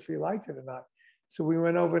knew if he liked it or not. So we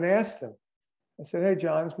went over and asked him. I said, "Hey,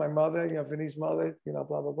 John, it's my mother, Vinny's mother, blah,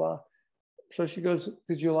 blah, blah." So she goes,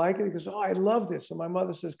 "Did you like it?" He goes, "Oh, I loved it." So my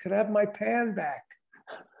mother says, "Could I have my pan back?"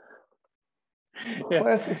 Yeah.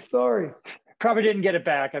 Classic story. Probably didn't get it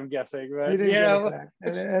back, I'm guessing. But, he didn't get it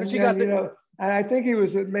back. And I think he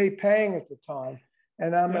was with May Pang at the time.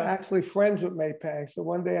 And I'm actually friends with May Pang. So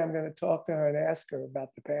one day I'm going to talk to her and ask her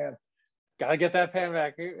about the pan. Gotta get that pan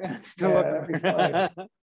back. Still that'd be fine.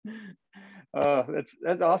 Oh,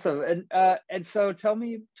 that's awesome. And so tell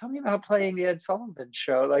me about playing the Ed Sullivan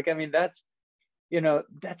Show. Like, I mean, that's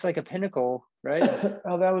like a pinnacle, right?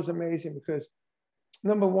 Oh, that was amazing, because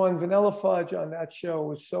number one, Vanilla Fudge on that show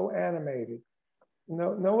was so animated.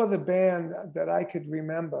 No other band that I could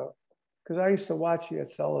remember, because I used to watch the Ed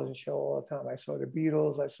Sullivan Show all the time. I saw the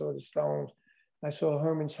Beatles, I saw the Stones, I saw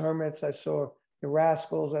Herman's Hermits, I saw the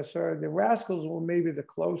Rascals. The Rascals were maybe the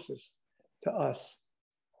closest to us.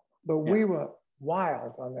 But we were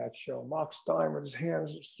wild on that show. Mark Stein with his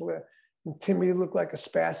hands sweat, and Timmy looked like a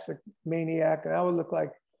spastic maniac, and I would look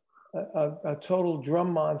like a total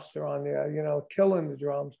drum monster on there, killing the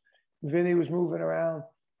drums. Vinny was moving around,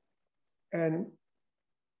 and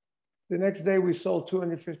the next day we sold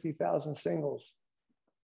 250,000 singles.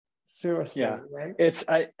 Seriously, right?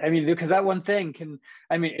 I mean, because that one thing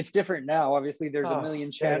it's different now. Obviously, there's a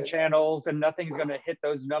million channels, and nothing's going to hit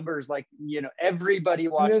those numbers like, everybody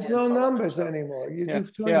watches. There's no numbers anymore. You do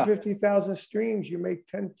 250,000 streams, you make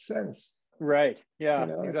 10 cents. Right. Yeah,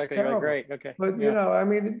 exactly. Like, great. Okay. But,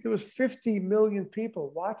 there was 50 million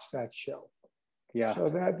people watched that show. Yeah. So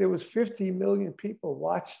that there was 50 million people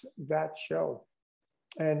watched that show.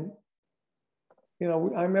 And,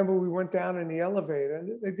 I remember we went down in the elevator,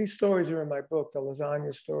 and these stories are in my book, the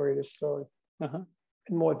lasagna story, this story, in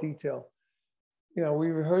more detail.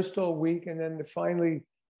 We rehearsed all week, and then finally,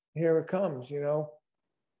 here it comes,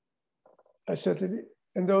 I said,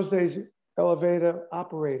 in those days, elevator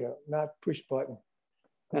operator, not push button.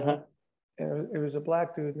 And it was a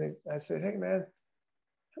black dude, and I said, "Hey, man,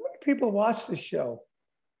 how many people watch this show?"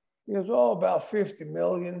 He goes, "Oh, about 50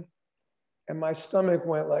 million. And my stomach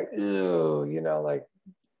went like, ew, like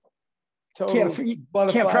total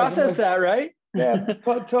butterflies. Can't process that, right? Yeah,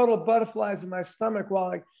 total butterflies in my stomach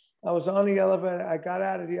while I was on the elevator. I got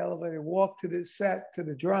out of the elevator, walked to the set, to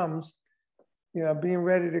the drums, being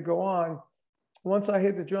ready to go on. Once I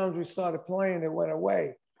hit the drums, we started playing, it went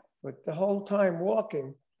away. But the whole time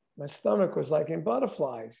walking, my stomach was like in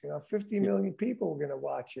butterflies. 50 million people were going to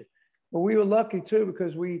watch it. But we were lucky too,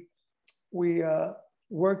 because we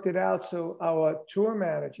worked it out so our tour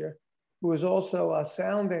manager, who was also a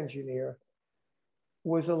sound engineer,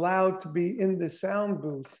 was allowed to be in the sound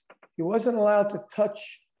booth. He wasn't allowed to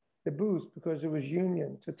touch the booth because it was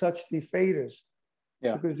union, to touch the faders,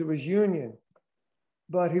 because it was union.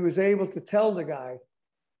 But he was able to tell the guy,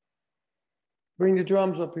 bring the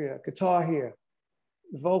drums up here, guitar here,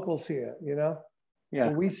 vocals here, Yeah.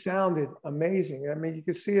 And we sounded amazing. I mean, you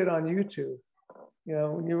could see it on YouTube.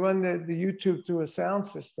 When you run the YouTube through a sound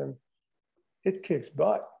system, it kicks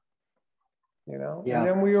butt, Yeah. And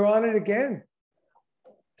then we were on it again.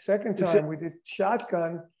 Second time we did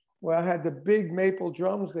Shotgun, where I had the big maple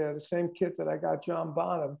drums there, the same kit that I got John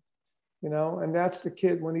Bonham, and that's the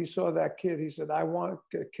kid. When he saw that kid, he said, "I want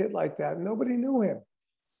a kid like that." And nobody knew him.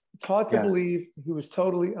 It's hard to believe he was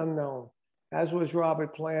totally unknown, as was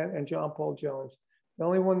Robert Plant and John Paul Jones. The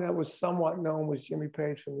only one that was somewhat known was Jimmy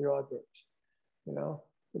Page from the Yardbirds,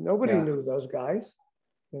 But nobody Yeah. knew those guys,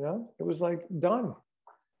 it was like done,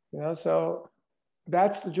 so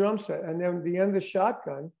that's the drum set. And then the end of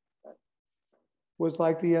Shotgun was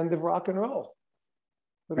like the end of rock and roll,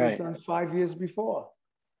 but it was done 5 years before.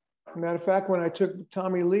 As a matter of fact, when I took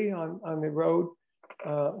Tommy Lee on the road,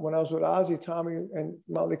 when I was with Ozzy, Tommy and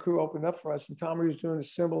Motley Crue opened up for us, and Tommy was doing a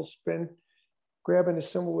cymbal spin, grabbing the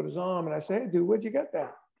cymbal with his arm, and I said, "Hey, dude, where'd you get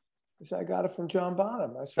that?" He said, "I got it from John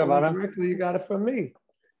Bonham." I said, "Well, directly, you got it from me."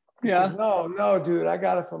 He said, no, dude, I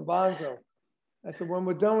got it from Bonzo. I said, "When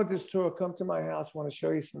we're done with this tour, come to my house. I want to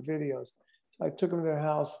show you some videos." So I took him to the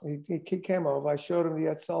house. He came over. I showed him the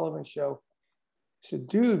Ed Sullivan Show. He said,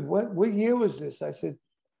 "Dude, what year was this?" I said,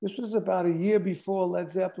 "This was about a year before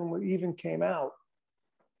Led Zeppelin even came out."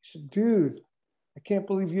 He said, "Dude, I can't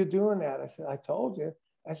believe you're doing that." I said, "I told you."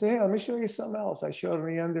 I said, "Hey, let me show you something else." I showed him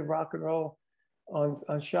the end of rock and roll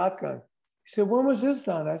on Shotgun. He said, "When was this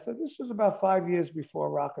done?" I said, "This was about 5 years before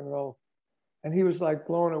rock and roll." And he was like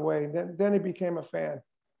blown away. Then he became a fan.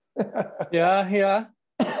 Yeah.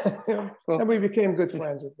 And we became good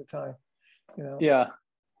friends at the time, Yeah.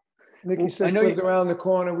 Nicky Six lived around the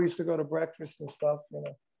corner. We used to go to breakfast and stuff,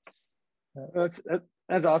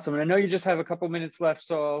 That's awesome. And I know you just have a couple minutes left.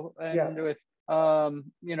 So I'll end with,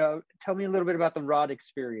 tell me a little bit about the Rod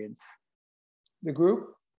experience. The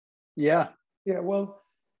group? Yeah. Yeah. Well,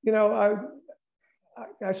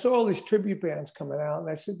 I saw all these tribute bands coming out, and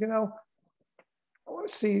I said, I want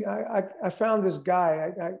to see. I found this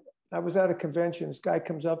guy. I was at a convention. This guy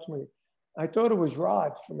comes up to me. I thought it was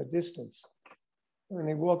Rod from a distance. And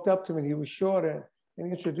he walked up to me. He was shorter, and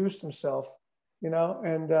he introduced himself,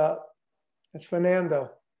 and it's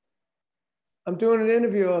Fernando. "I'm doing an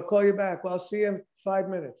interview. I'll call you back." "Well, I'll see you in 5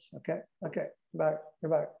 minutes." Okay. Bye.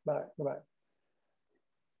 Goodbye.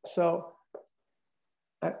 So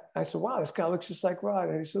I said, "Wow, this guy looks just like Rod."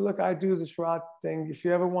 And he said, "Look, I do this Rod thing. If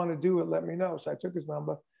you ever want to do it, let me know." So I took his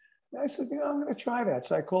number. And I said, "I'm going to try that."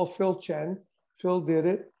 So I called Phil Chen. Phil did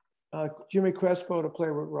it. Jimmy Crespo to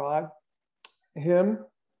play with Rod. Him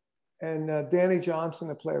and Danny Johnson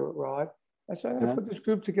to play with Rod. I said, "I'm going to put this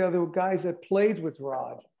group together with guys that played with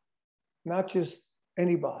Rod, not just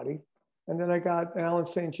anybody." And then I got Alan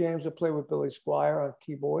St. James to play with Billy Squier on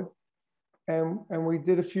keyboard. And we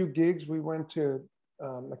did a few gigs. We went to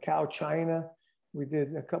Macau, China. We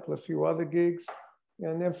did a few other gigs.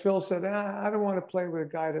 And then Phil said, "I don't want to play with a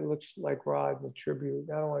guy that looks like Rod in the tribute.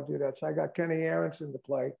 I don't want to do that." So I got Kenny Aronson to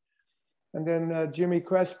play. And then Jimmy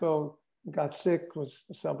Crespo got sick, was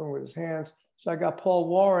something with his hands. So I got Paul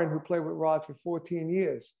Warren, who played with Rod for 14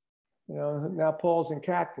 years. Now Paul's in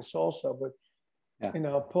Cactus also, but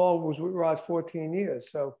Paul was with Rod 14 years.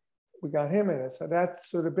 So we got him in it.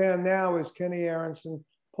 So the band now is Kenny Aronson,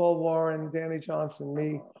 Paul Warren, Danny Johnson,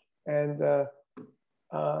 me, and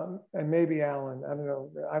maybe Alan. I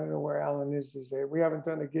don't know where Alan is these days. We haven't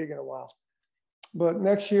done a gig in a while. But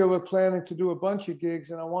next year we're planning to do a bunch of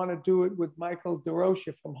gigs, and I want to do it with Michael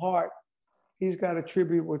DeRocha from Heart. He's got a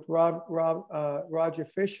tribute with Roger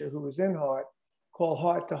Fisher, who was in Heart, called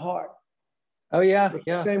Heart to Heart. Oh yeah,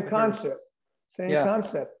 Same concept.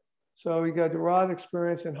 Concept. So we got the Rod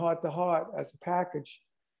experience and Heart to Heart as a package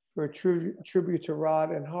for a tribute to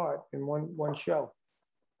Rod and Heart in one show.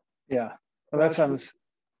 Yeah, well, that's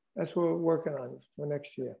what we're working on for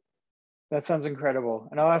next year. That sounds incredible.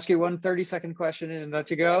 And I'll ask you one 30-second question and let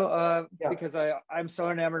you go because I'm so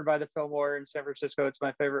enamored by the Fillmore in San Francisco. It's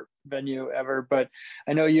my favorite venue ever. But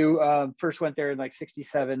I know you first went there in like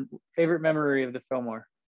 67. Favorite memory of the Fillmore?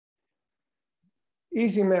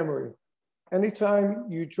 Easy memory. Anytime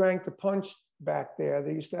you drank the punch back there,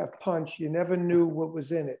 they used to have punch. You never knew what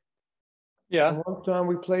was in it. Yeah. And one time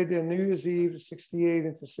we played there New Year's Eve, 68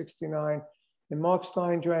 into 69. And Mark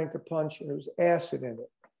Stein drank the punch and there was acid in it.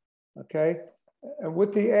 Okay. And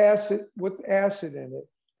with the acid in it,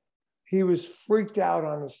 he was freaked out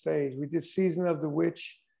on the stage. We did Season of the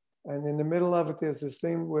Witch. And in the middle of it, there's this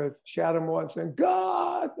thing with Shadow Morton saying,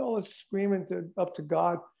 "God," all this screaming up to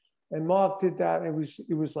God. And Mark did that. And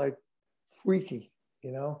it was like freaky,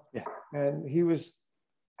 Yeah. And he was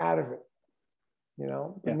out of it,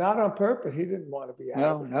 but not on purpose. He didn't want to be out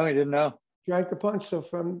of it. No, he didn't know. Drank the punch. So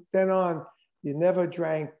from then on, you never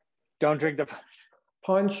drank. Don't drink the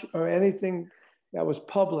punch or anything that was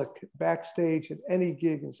public backstage at any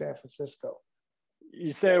gig in San Francisco.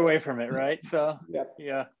 You stay away from it, right? So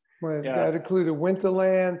yeah. That included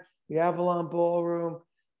Winterland, the Avalon Ballroom,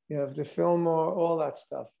 the Fillmore, all that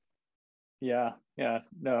stuff. Yeah.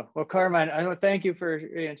 No. Well, Carmine, I want to thank you for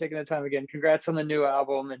taking the time again. Congrats on the new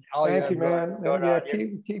album and all. Thank you, man.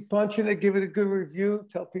 Keep punching it. Give it a good review.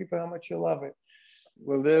 Tell people how much you love it.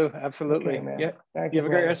 Will do. Absolutely. Okay, man. Yeah. Thank You you, have a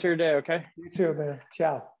great brother. rest of your day. Okay. You too, man.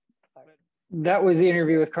 Ciao. That was the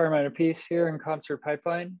interview with Carmine Appice here in Concert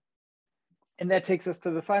Pipeline. And that takes us to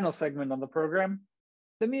the final segment on the program,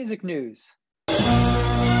 the music news.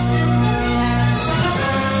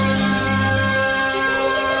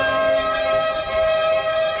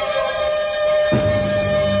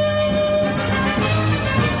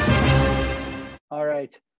 All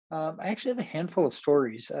right. I actually have a handful of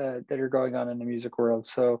stories that are going on in the music world.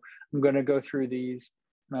 So I'm going to go through these,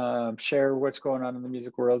 share what's going on in the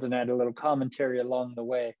music world, and add a little commentary along the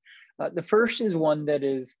way. The first is one that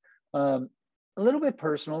is a little bit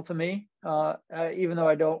personal to me, even though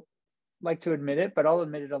I don't like to admit it, but I'll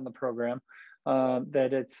admit it on the program, that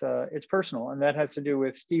it's personal, and that has to do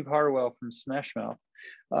with Steve Harwell from Smash Mouth.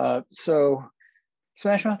 So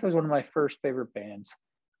Smash Mouth was one of my first favorite bands.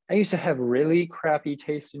 I used to have really crappy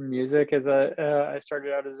taste in music as I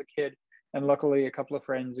started out as a kid, and luckily a couple of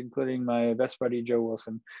friends, including my best buddy Joe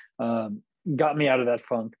Wilson, got me out of that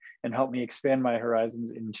funk and helped me expand my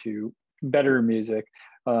horizons into better music,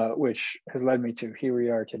 which has led me to here we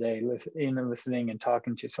are today, listening and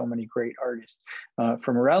talking to so many great artists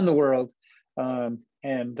from around the world. So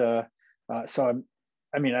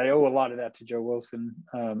I owe a lot of that to Joe Wilson,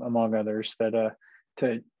 among others, that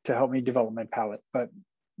to help me develop my palette.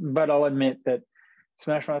 But I'll admit that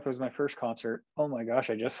Smash Mouth was my first concert. Oh my gosh,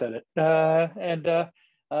 I just said it. And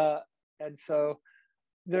so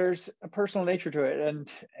there's a personal nature to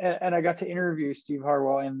it, and I got to interview Steve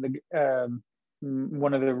Harwell in the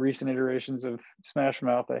one of the recent iterations of Smash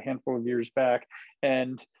Mouth a handful of years back,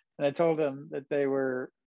 and I told him that they were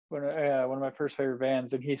one of my first favorite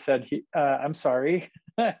bands, and he said, "I'm sorry,"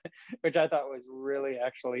 which I thought was really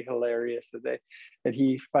actually hilarious that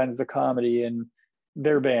he finds the comedy in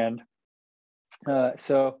their band.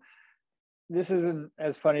 So this isn't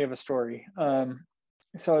as funny of a story.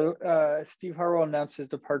 Steve Harwell announced his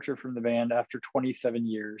departure from the band after 27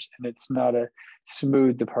 years, and it's not a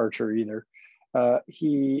smooth departure either.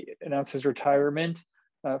 He announced his retirement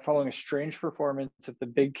following a strange performance at the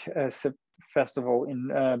Big Sip Festival in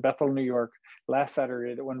Bethel, New York last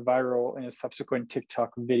Saturday that went viral in a subsequent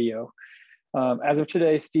TikTok video. As of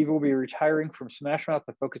today, Steve will be retiring from Smash Mouth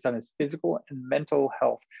to focus on his physical and mental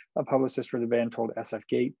health, a publicist for the band told SF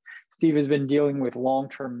Gate. Steve has been dealing with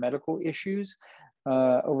long-term medical issues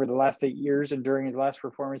over the last 8 years, and during his last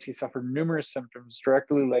performance, he suffered numerous symptoms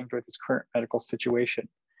directly linked with his current medical situation.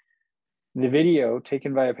 The video,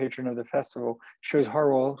 taken by a patron of the festival, shows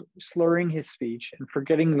Harwell slurring his speech and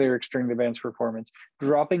forgetting lyrics during the band's performance,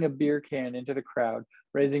 dropping a beer can into the crowd,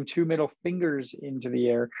 raising two middle fingers into the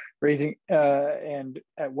air, and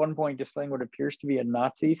at one point displaying what appears to be a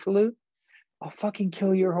Nazi salute. "I'll fucking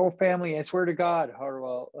kill your whole family, I swear to God,"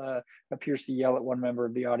 Harwell appears to yell at one member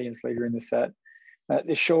of the audience later in the set.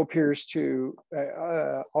 The show appears to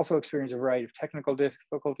also experience a variety of technical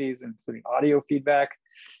difficulties, including audio feedback.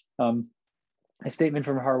 A statement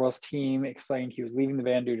from Harwell's team explained he was leaving the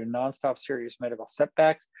band due to nonstop serious medical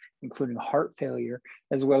setbacks, including heart failure,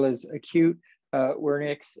 as well as acute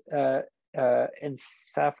Wernicke's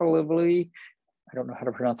encephalopathy. I don't know how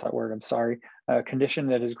to pronounce that word, I'm sorry. A condition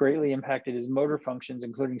that has greatly impacted his motor functions,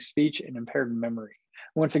 including speech and impaired memory.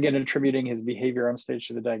 Once again, attributing his behavior on stage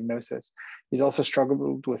to the diagnosis. He's also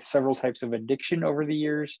struggled with several types of addiction over the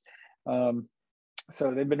years. So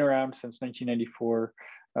they've been around since 1994.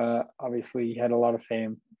 Obviously, he had a lot of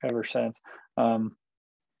fame ever since.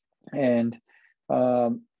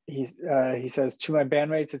 He says, "To my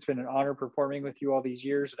bandmates, it's been an honor performing with you all these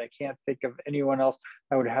years, and I can't think of anyone else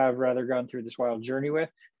I would have rather gone through this wild journey with.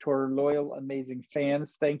 To our loyal, amazing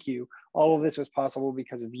fans, thank you. All of this was possible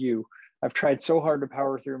because of you. I've tried so hard to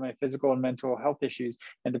power through my physical and mental health issues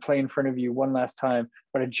and to play in front of you one last time,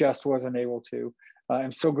 but I just wasn't able to.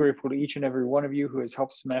 I'm so grateful to each and every one of you who has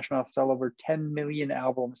helped Smash Mouth sell over 10 million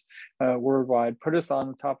albums worldwide, put us on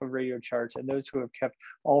the top of radio charts, and those who have kept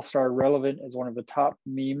All Star relevant as one of the top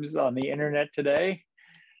memes on the internet today."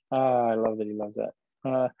 I love that he loves that.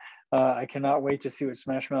 I cannot wait to see what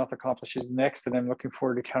Smash Mouth accomplishes next, and I'm looking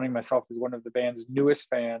forward to counting myself as one of the band's newest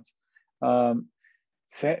fans.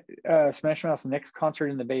 Smash Mouth's next concert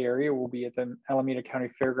in the Bay Area will be at the Alameda County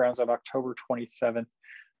Fairgrounds on October 27th.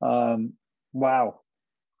 Wow.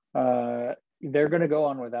 They're going to go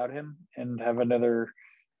on without him and have another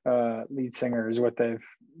lead singer is what they've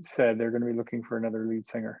said. They're going to be looking for another lead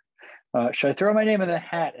singer. Should I throw my name in the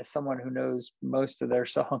hat as someone who knows most of their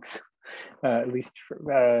songs, at least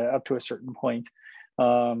up to a certain point?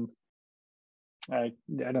 I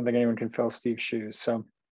don't think anyone can fill Steve's shoes. So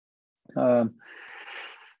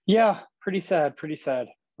yeah, pretty sad.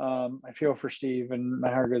 I feel for Steve, and my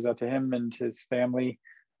heart goes out to him and his family.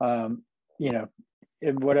 You know,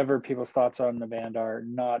 whatever people's thoughts on the band are,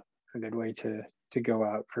 not a good way to go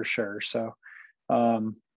out for sure. So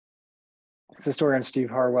it's a story on Steve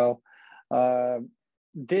Harwell.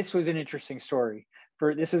 This was an interesting story.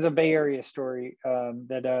 This is a Bay Area story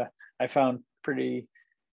that I found pretty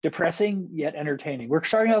depressing yet entertaining. We're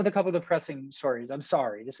starting out with a couple of depressing stories. I'm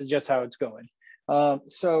sorry, this is just how it's going.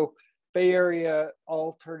 So Bay Area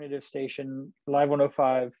alternative station Live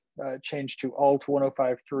 105 changed to Alt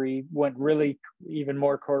 105.3, went really even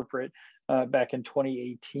more corporate back in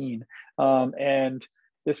 2018. And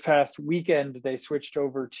this past weekend, they switched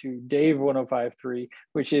over to Dave 105.3,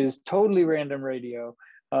 which is totally random radio,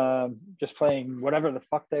 just playing whatever the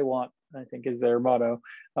fuck they want, I think is their motto.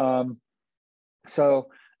 So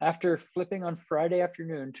after flipping on Friday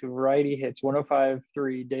afternoon to Variety Hits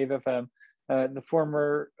 105.3 Dave FM, the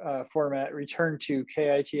former format returned to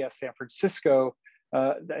KITS San Francisco,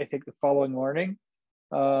 I think the following morning.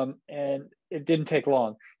 And it didn't take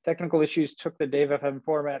long. Technical issues took the Dave FM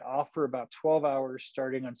format off for about 12 hours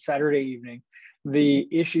starting on Saturday evening. The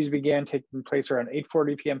issues began taking place around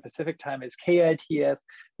 8:40 p.m. Pacific time as KITS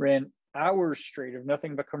ran hours straight of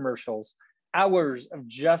nothing but commercials, hours of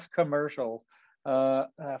just commercials,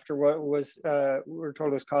 after what was, we're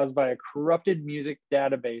told, was caused by a corrupted music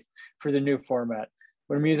database for the new format.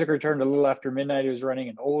 When music returned a little after midnight, it was running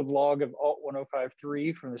an old log of Alt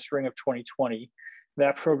 105.3 from the spring of 2020.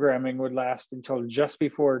 That programming would last until just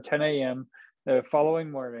before 10 a.m. the following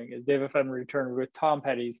morning as Dave FM returned with Tom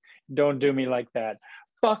Petty's Don't Do Me Like That.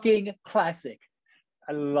 Fucking classic.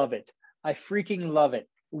 I love it. I freaking love it.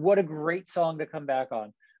 What a great song to come back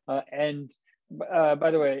on. And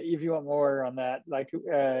by the way, if you want more on that,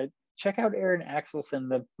 check out Aaron Axelson,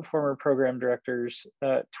 the former program director's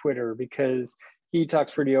Twitter, because he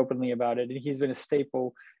talks pretty openly about it. And he's been a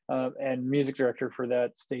staple and music director for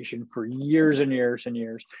that station for years and years and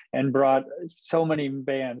years, and brought so many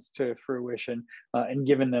bands to fruition and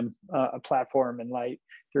given them a platform and light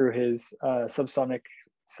through his subsonic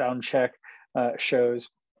sound check shows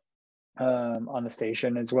on the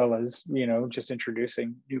station, as well as, you know, just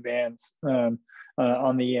introducing new bands on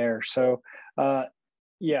the air. So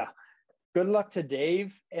yeah, good luck to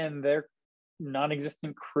Dave and their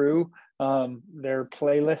non-existent crew, their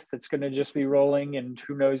playlist that's going to just be rolling, and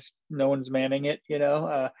who knows, no one's manning it, you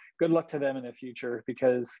know. Good luck to them in the future,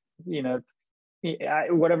 because, you know, I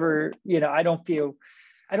don't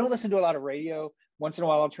listen to a lot of radio. Once in a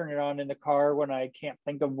while I'll turn it on in the car when I can't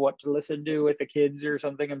think of what to listen to with the kids or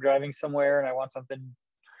something. I'm driving somewhere and I want something,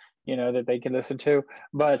 you know, that they can listen to.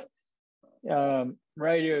 But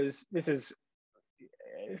this is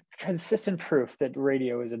consistent proof that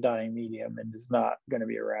radio is a dying medium and is not going to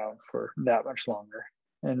be around for that much longer.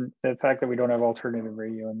 And the fact that we don't have alternative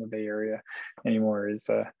radio in the Bay Area anymore is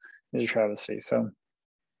a travesty. So,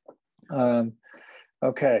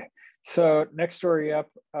 okay. So next story up,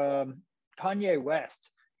 Kanye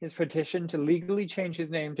West, his petition to legally change his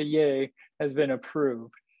name to Ye has been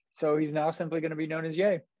approved. So he's now simply going to be known as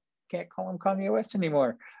Ye. Can't call him Kanye West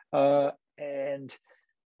anymore. And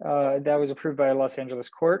that was approved by a Los Angeles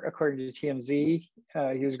court, according to TMZ.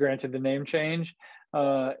 He was granted the name change,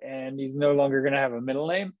 and he's no longer going to have a middle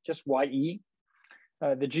name, just YE.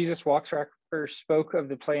 The Jesus Walks rapper spoke of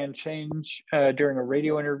the planned change during a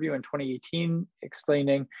radio interview in 2018,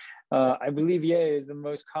 explaining, I believe Ye is the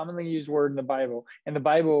most commonly used word in the Bible. And the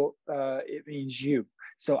Bible, it means you.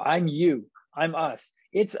 So I'm you, I'm us,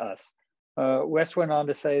 it's us. West went on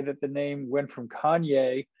to say that the name went from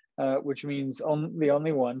Kanye, which means the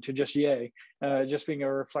only one, to just Ye, just being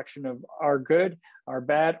a reflection of our good, our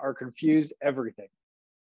bad, our confused, everything.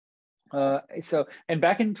 And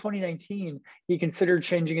back in 2019, he considered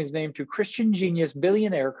changing his name to Christian genius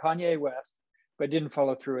billionaire Kanye West, but didn't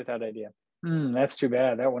follow through with that idea. That's too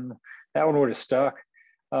bad. That one would have stuck.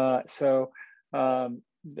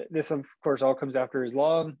 This, of course, all comes after his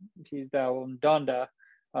long teased album Donda.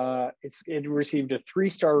 It received a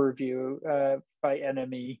 3-star review by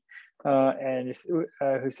NME,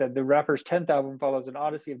 who said the rapper's 10th album follows an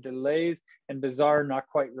odyssey of delays and bizarre, not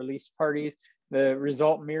quite released parties. The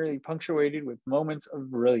result merely punctuated with moments of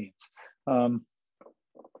brilliance. That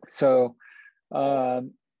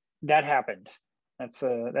happened. That's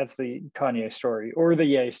the Kanye story, or the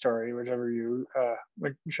Ye story, whichever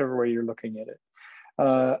way you're looking at it.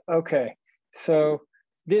 Okay, so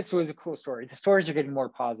this was a cool story. The stories are getting more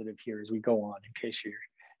positive here as we go on, in case you're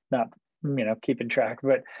not, keeping track.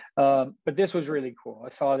 But this was really cool. I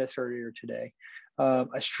saw this earlier today. A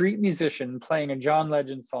street musician playing a John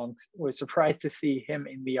Legend song was surprised to see him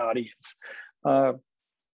in the audience.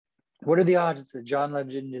 What are the odds that John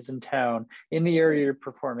Legend is in town, in the area you're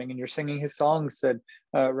performing, and you're singing his songs, said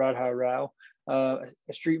Radha Rao. A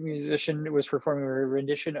street musician was performing a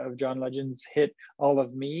rendition of John Legend's hit "All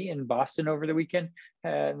of Me" in Boston over the weekend,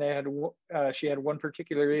 and she had one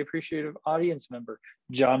particularly appreciative audience member,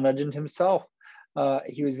 John Legend himself.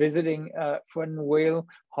 He was visiting Fillmore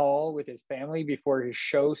Hall with his family before his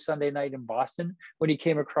show Sunday night in Boston when he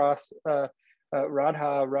came across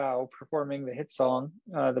Radha Rao performing the hit song,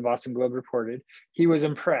 the Boston Globe reported. He was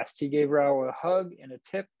impressed. He gave Rao a hug and a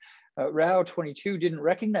tip. Rao, 22, didn't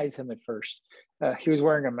recognize him at first. He was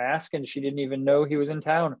wearing a mask and she didn't even know he was in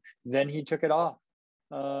town. Then he took it off.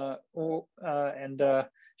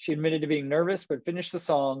 She admitted to being nervous, but finished the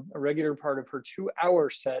song, a regular part of her 2-hour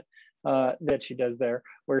set that she does there,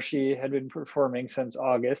 where she had been performing since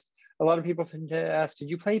August. A lot of people tend to ask, did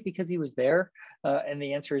you play it because he was there? And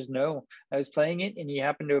the answer is no. I was playing it and he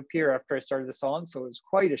happened to appear after I started the song, so it was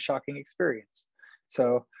quite a shocking experience.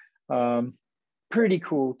 So pretty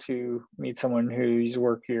cool to meet someone whose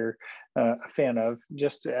work you're a fan of,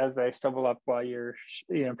 just as they stumble up while you're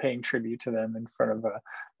paying tribute to them in front of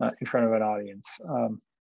an audience.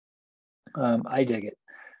 I dig it.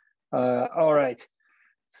 All right,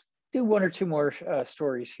 let's do one or two more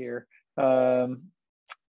stories here.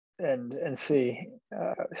 And see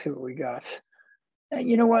what we got.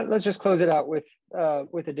 You know what? Let's just close it out with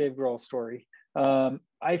a Dave Grohl story.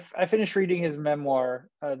 I finished reading his memoir.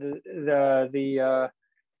 Why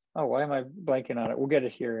am I blanking on it? We'll get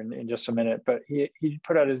it here in just a minute. But he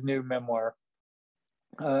put out his new memoir,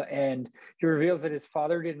 and he reveals that his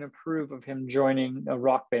father didn't approve of him joining a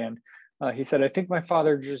rock band. He said, I think my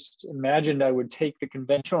father just imagined I would take the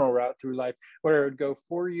conventional route through life, where I would go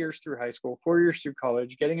 4 years through high school, 4 years through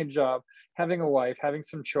college, getting a job, having a wife, having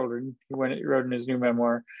some children, he wrote in his new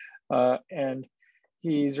memoir. And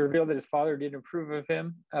he's revealed that his father didn't approve of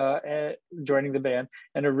him joining the band,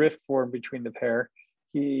 and a rift formed between the pair.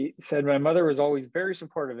 He said, my mother was always very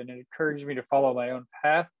supportive and encouraged me to follow my own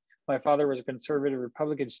path. My father was a conservative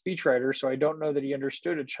Republican speechwriter, so I don't know that he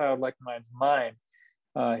understood a child like mine's mind.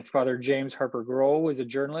 His father, James Harper Grohl, was a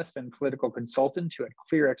journalist and political consultant who had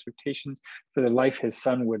clear expectations for the life his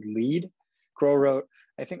son would lead. Grohl wrote,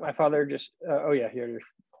 I think my father just, we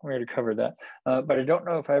already covered that. But I don't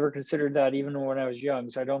know if I ever considered that even when I was young.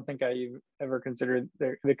 So I don't think I ever considered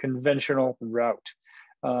the conventional route.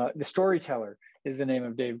 The Storyteller is the name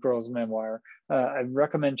of Dave Grohl's memoir. I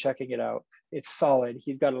recommend checking it out. It's solid.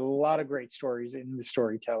 He's got a lot of great stories in The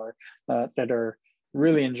Storyteller that are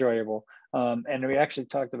really enjoyable. And we actually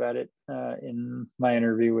talked about it in my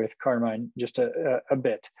interview with Carmine just a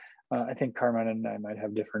bit. I think Carmine and I might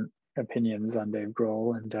have different opinions on Dave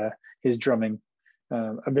Grohl and his drumming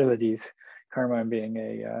abilities. Carmine being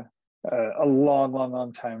a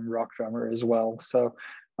long time rock drummer as well. So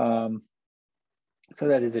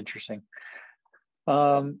that is interesting.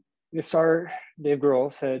 The star, Dave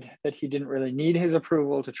Grohl, said that he didn't really need his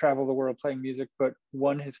approval to travel the world playing music, but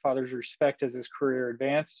won his father's respect as his career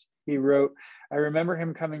advanced. He wrote, I remember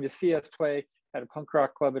him coming to see us play at a punk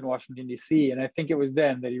rock club in Washington, D.C., and I think it was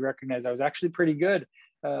then that he recognized I was actually pretty good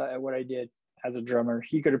at what I did as a drummer.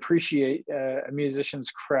 He could appreciate a musician's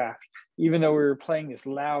craft. Even though we were playing this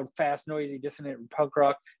loud, fast, noisy, dissonant punk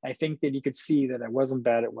rock, I think that he could see that I wasn't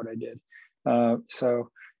bad at what I did.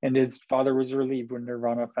 And his father was relieved when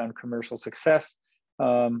Nirvana found commercial success.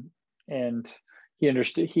 And he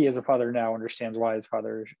understood, he as a father now understands why his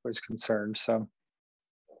father was concerned. So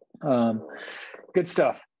good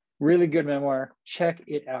stuff. Really good memoir. Check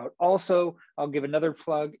it out. Also, I'll give another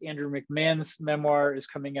plug. Andrew McMahon's memoir is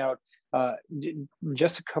coming out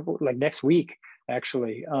just next week,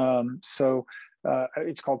 actually.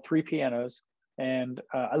 It's called Three Pianos. And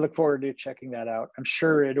I look forward to checking that out. I'm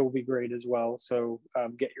sure it'll be great as well. So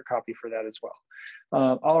get your copy for that as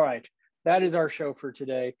well. All right. That is our show for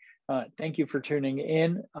today. Thank you for tuning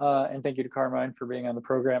in. And thank you to Carmine for being on the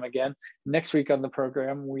program again. Next week on the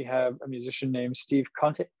program, we have a musician named Steve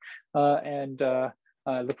Conte. I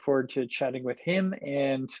look forward to chatting with him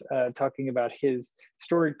and talking about his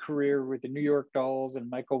storied career with the New York Dolls and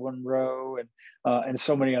Michael Monroe and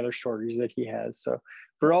so many other stories that he has. So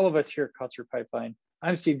for all of us here at Concert Pipeline,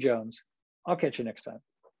 I'm Steve Jones. I'll catch you next time.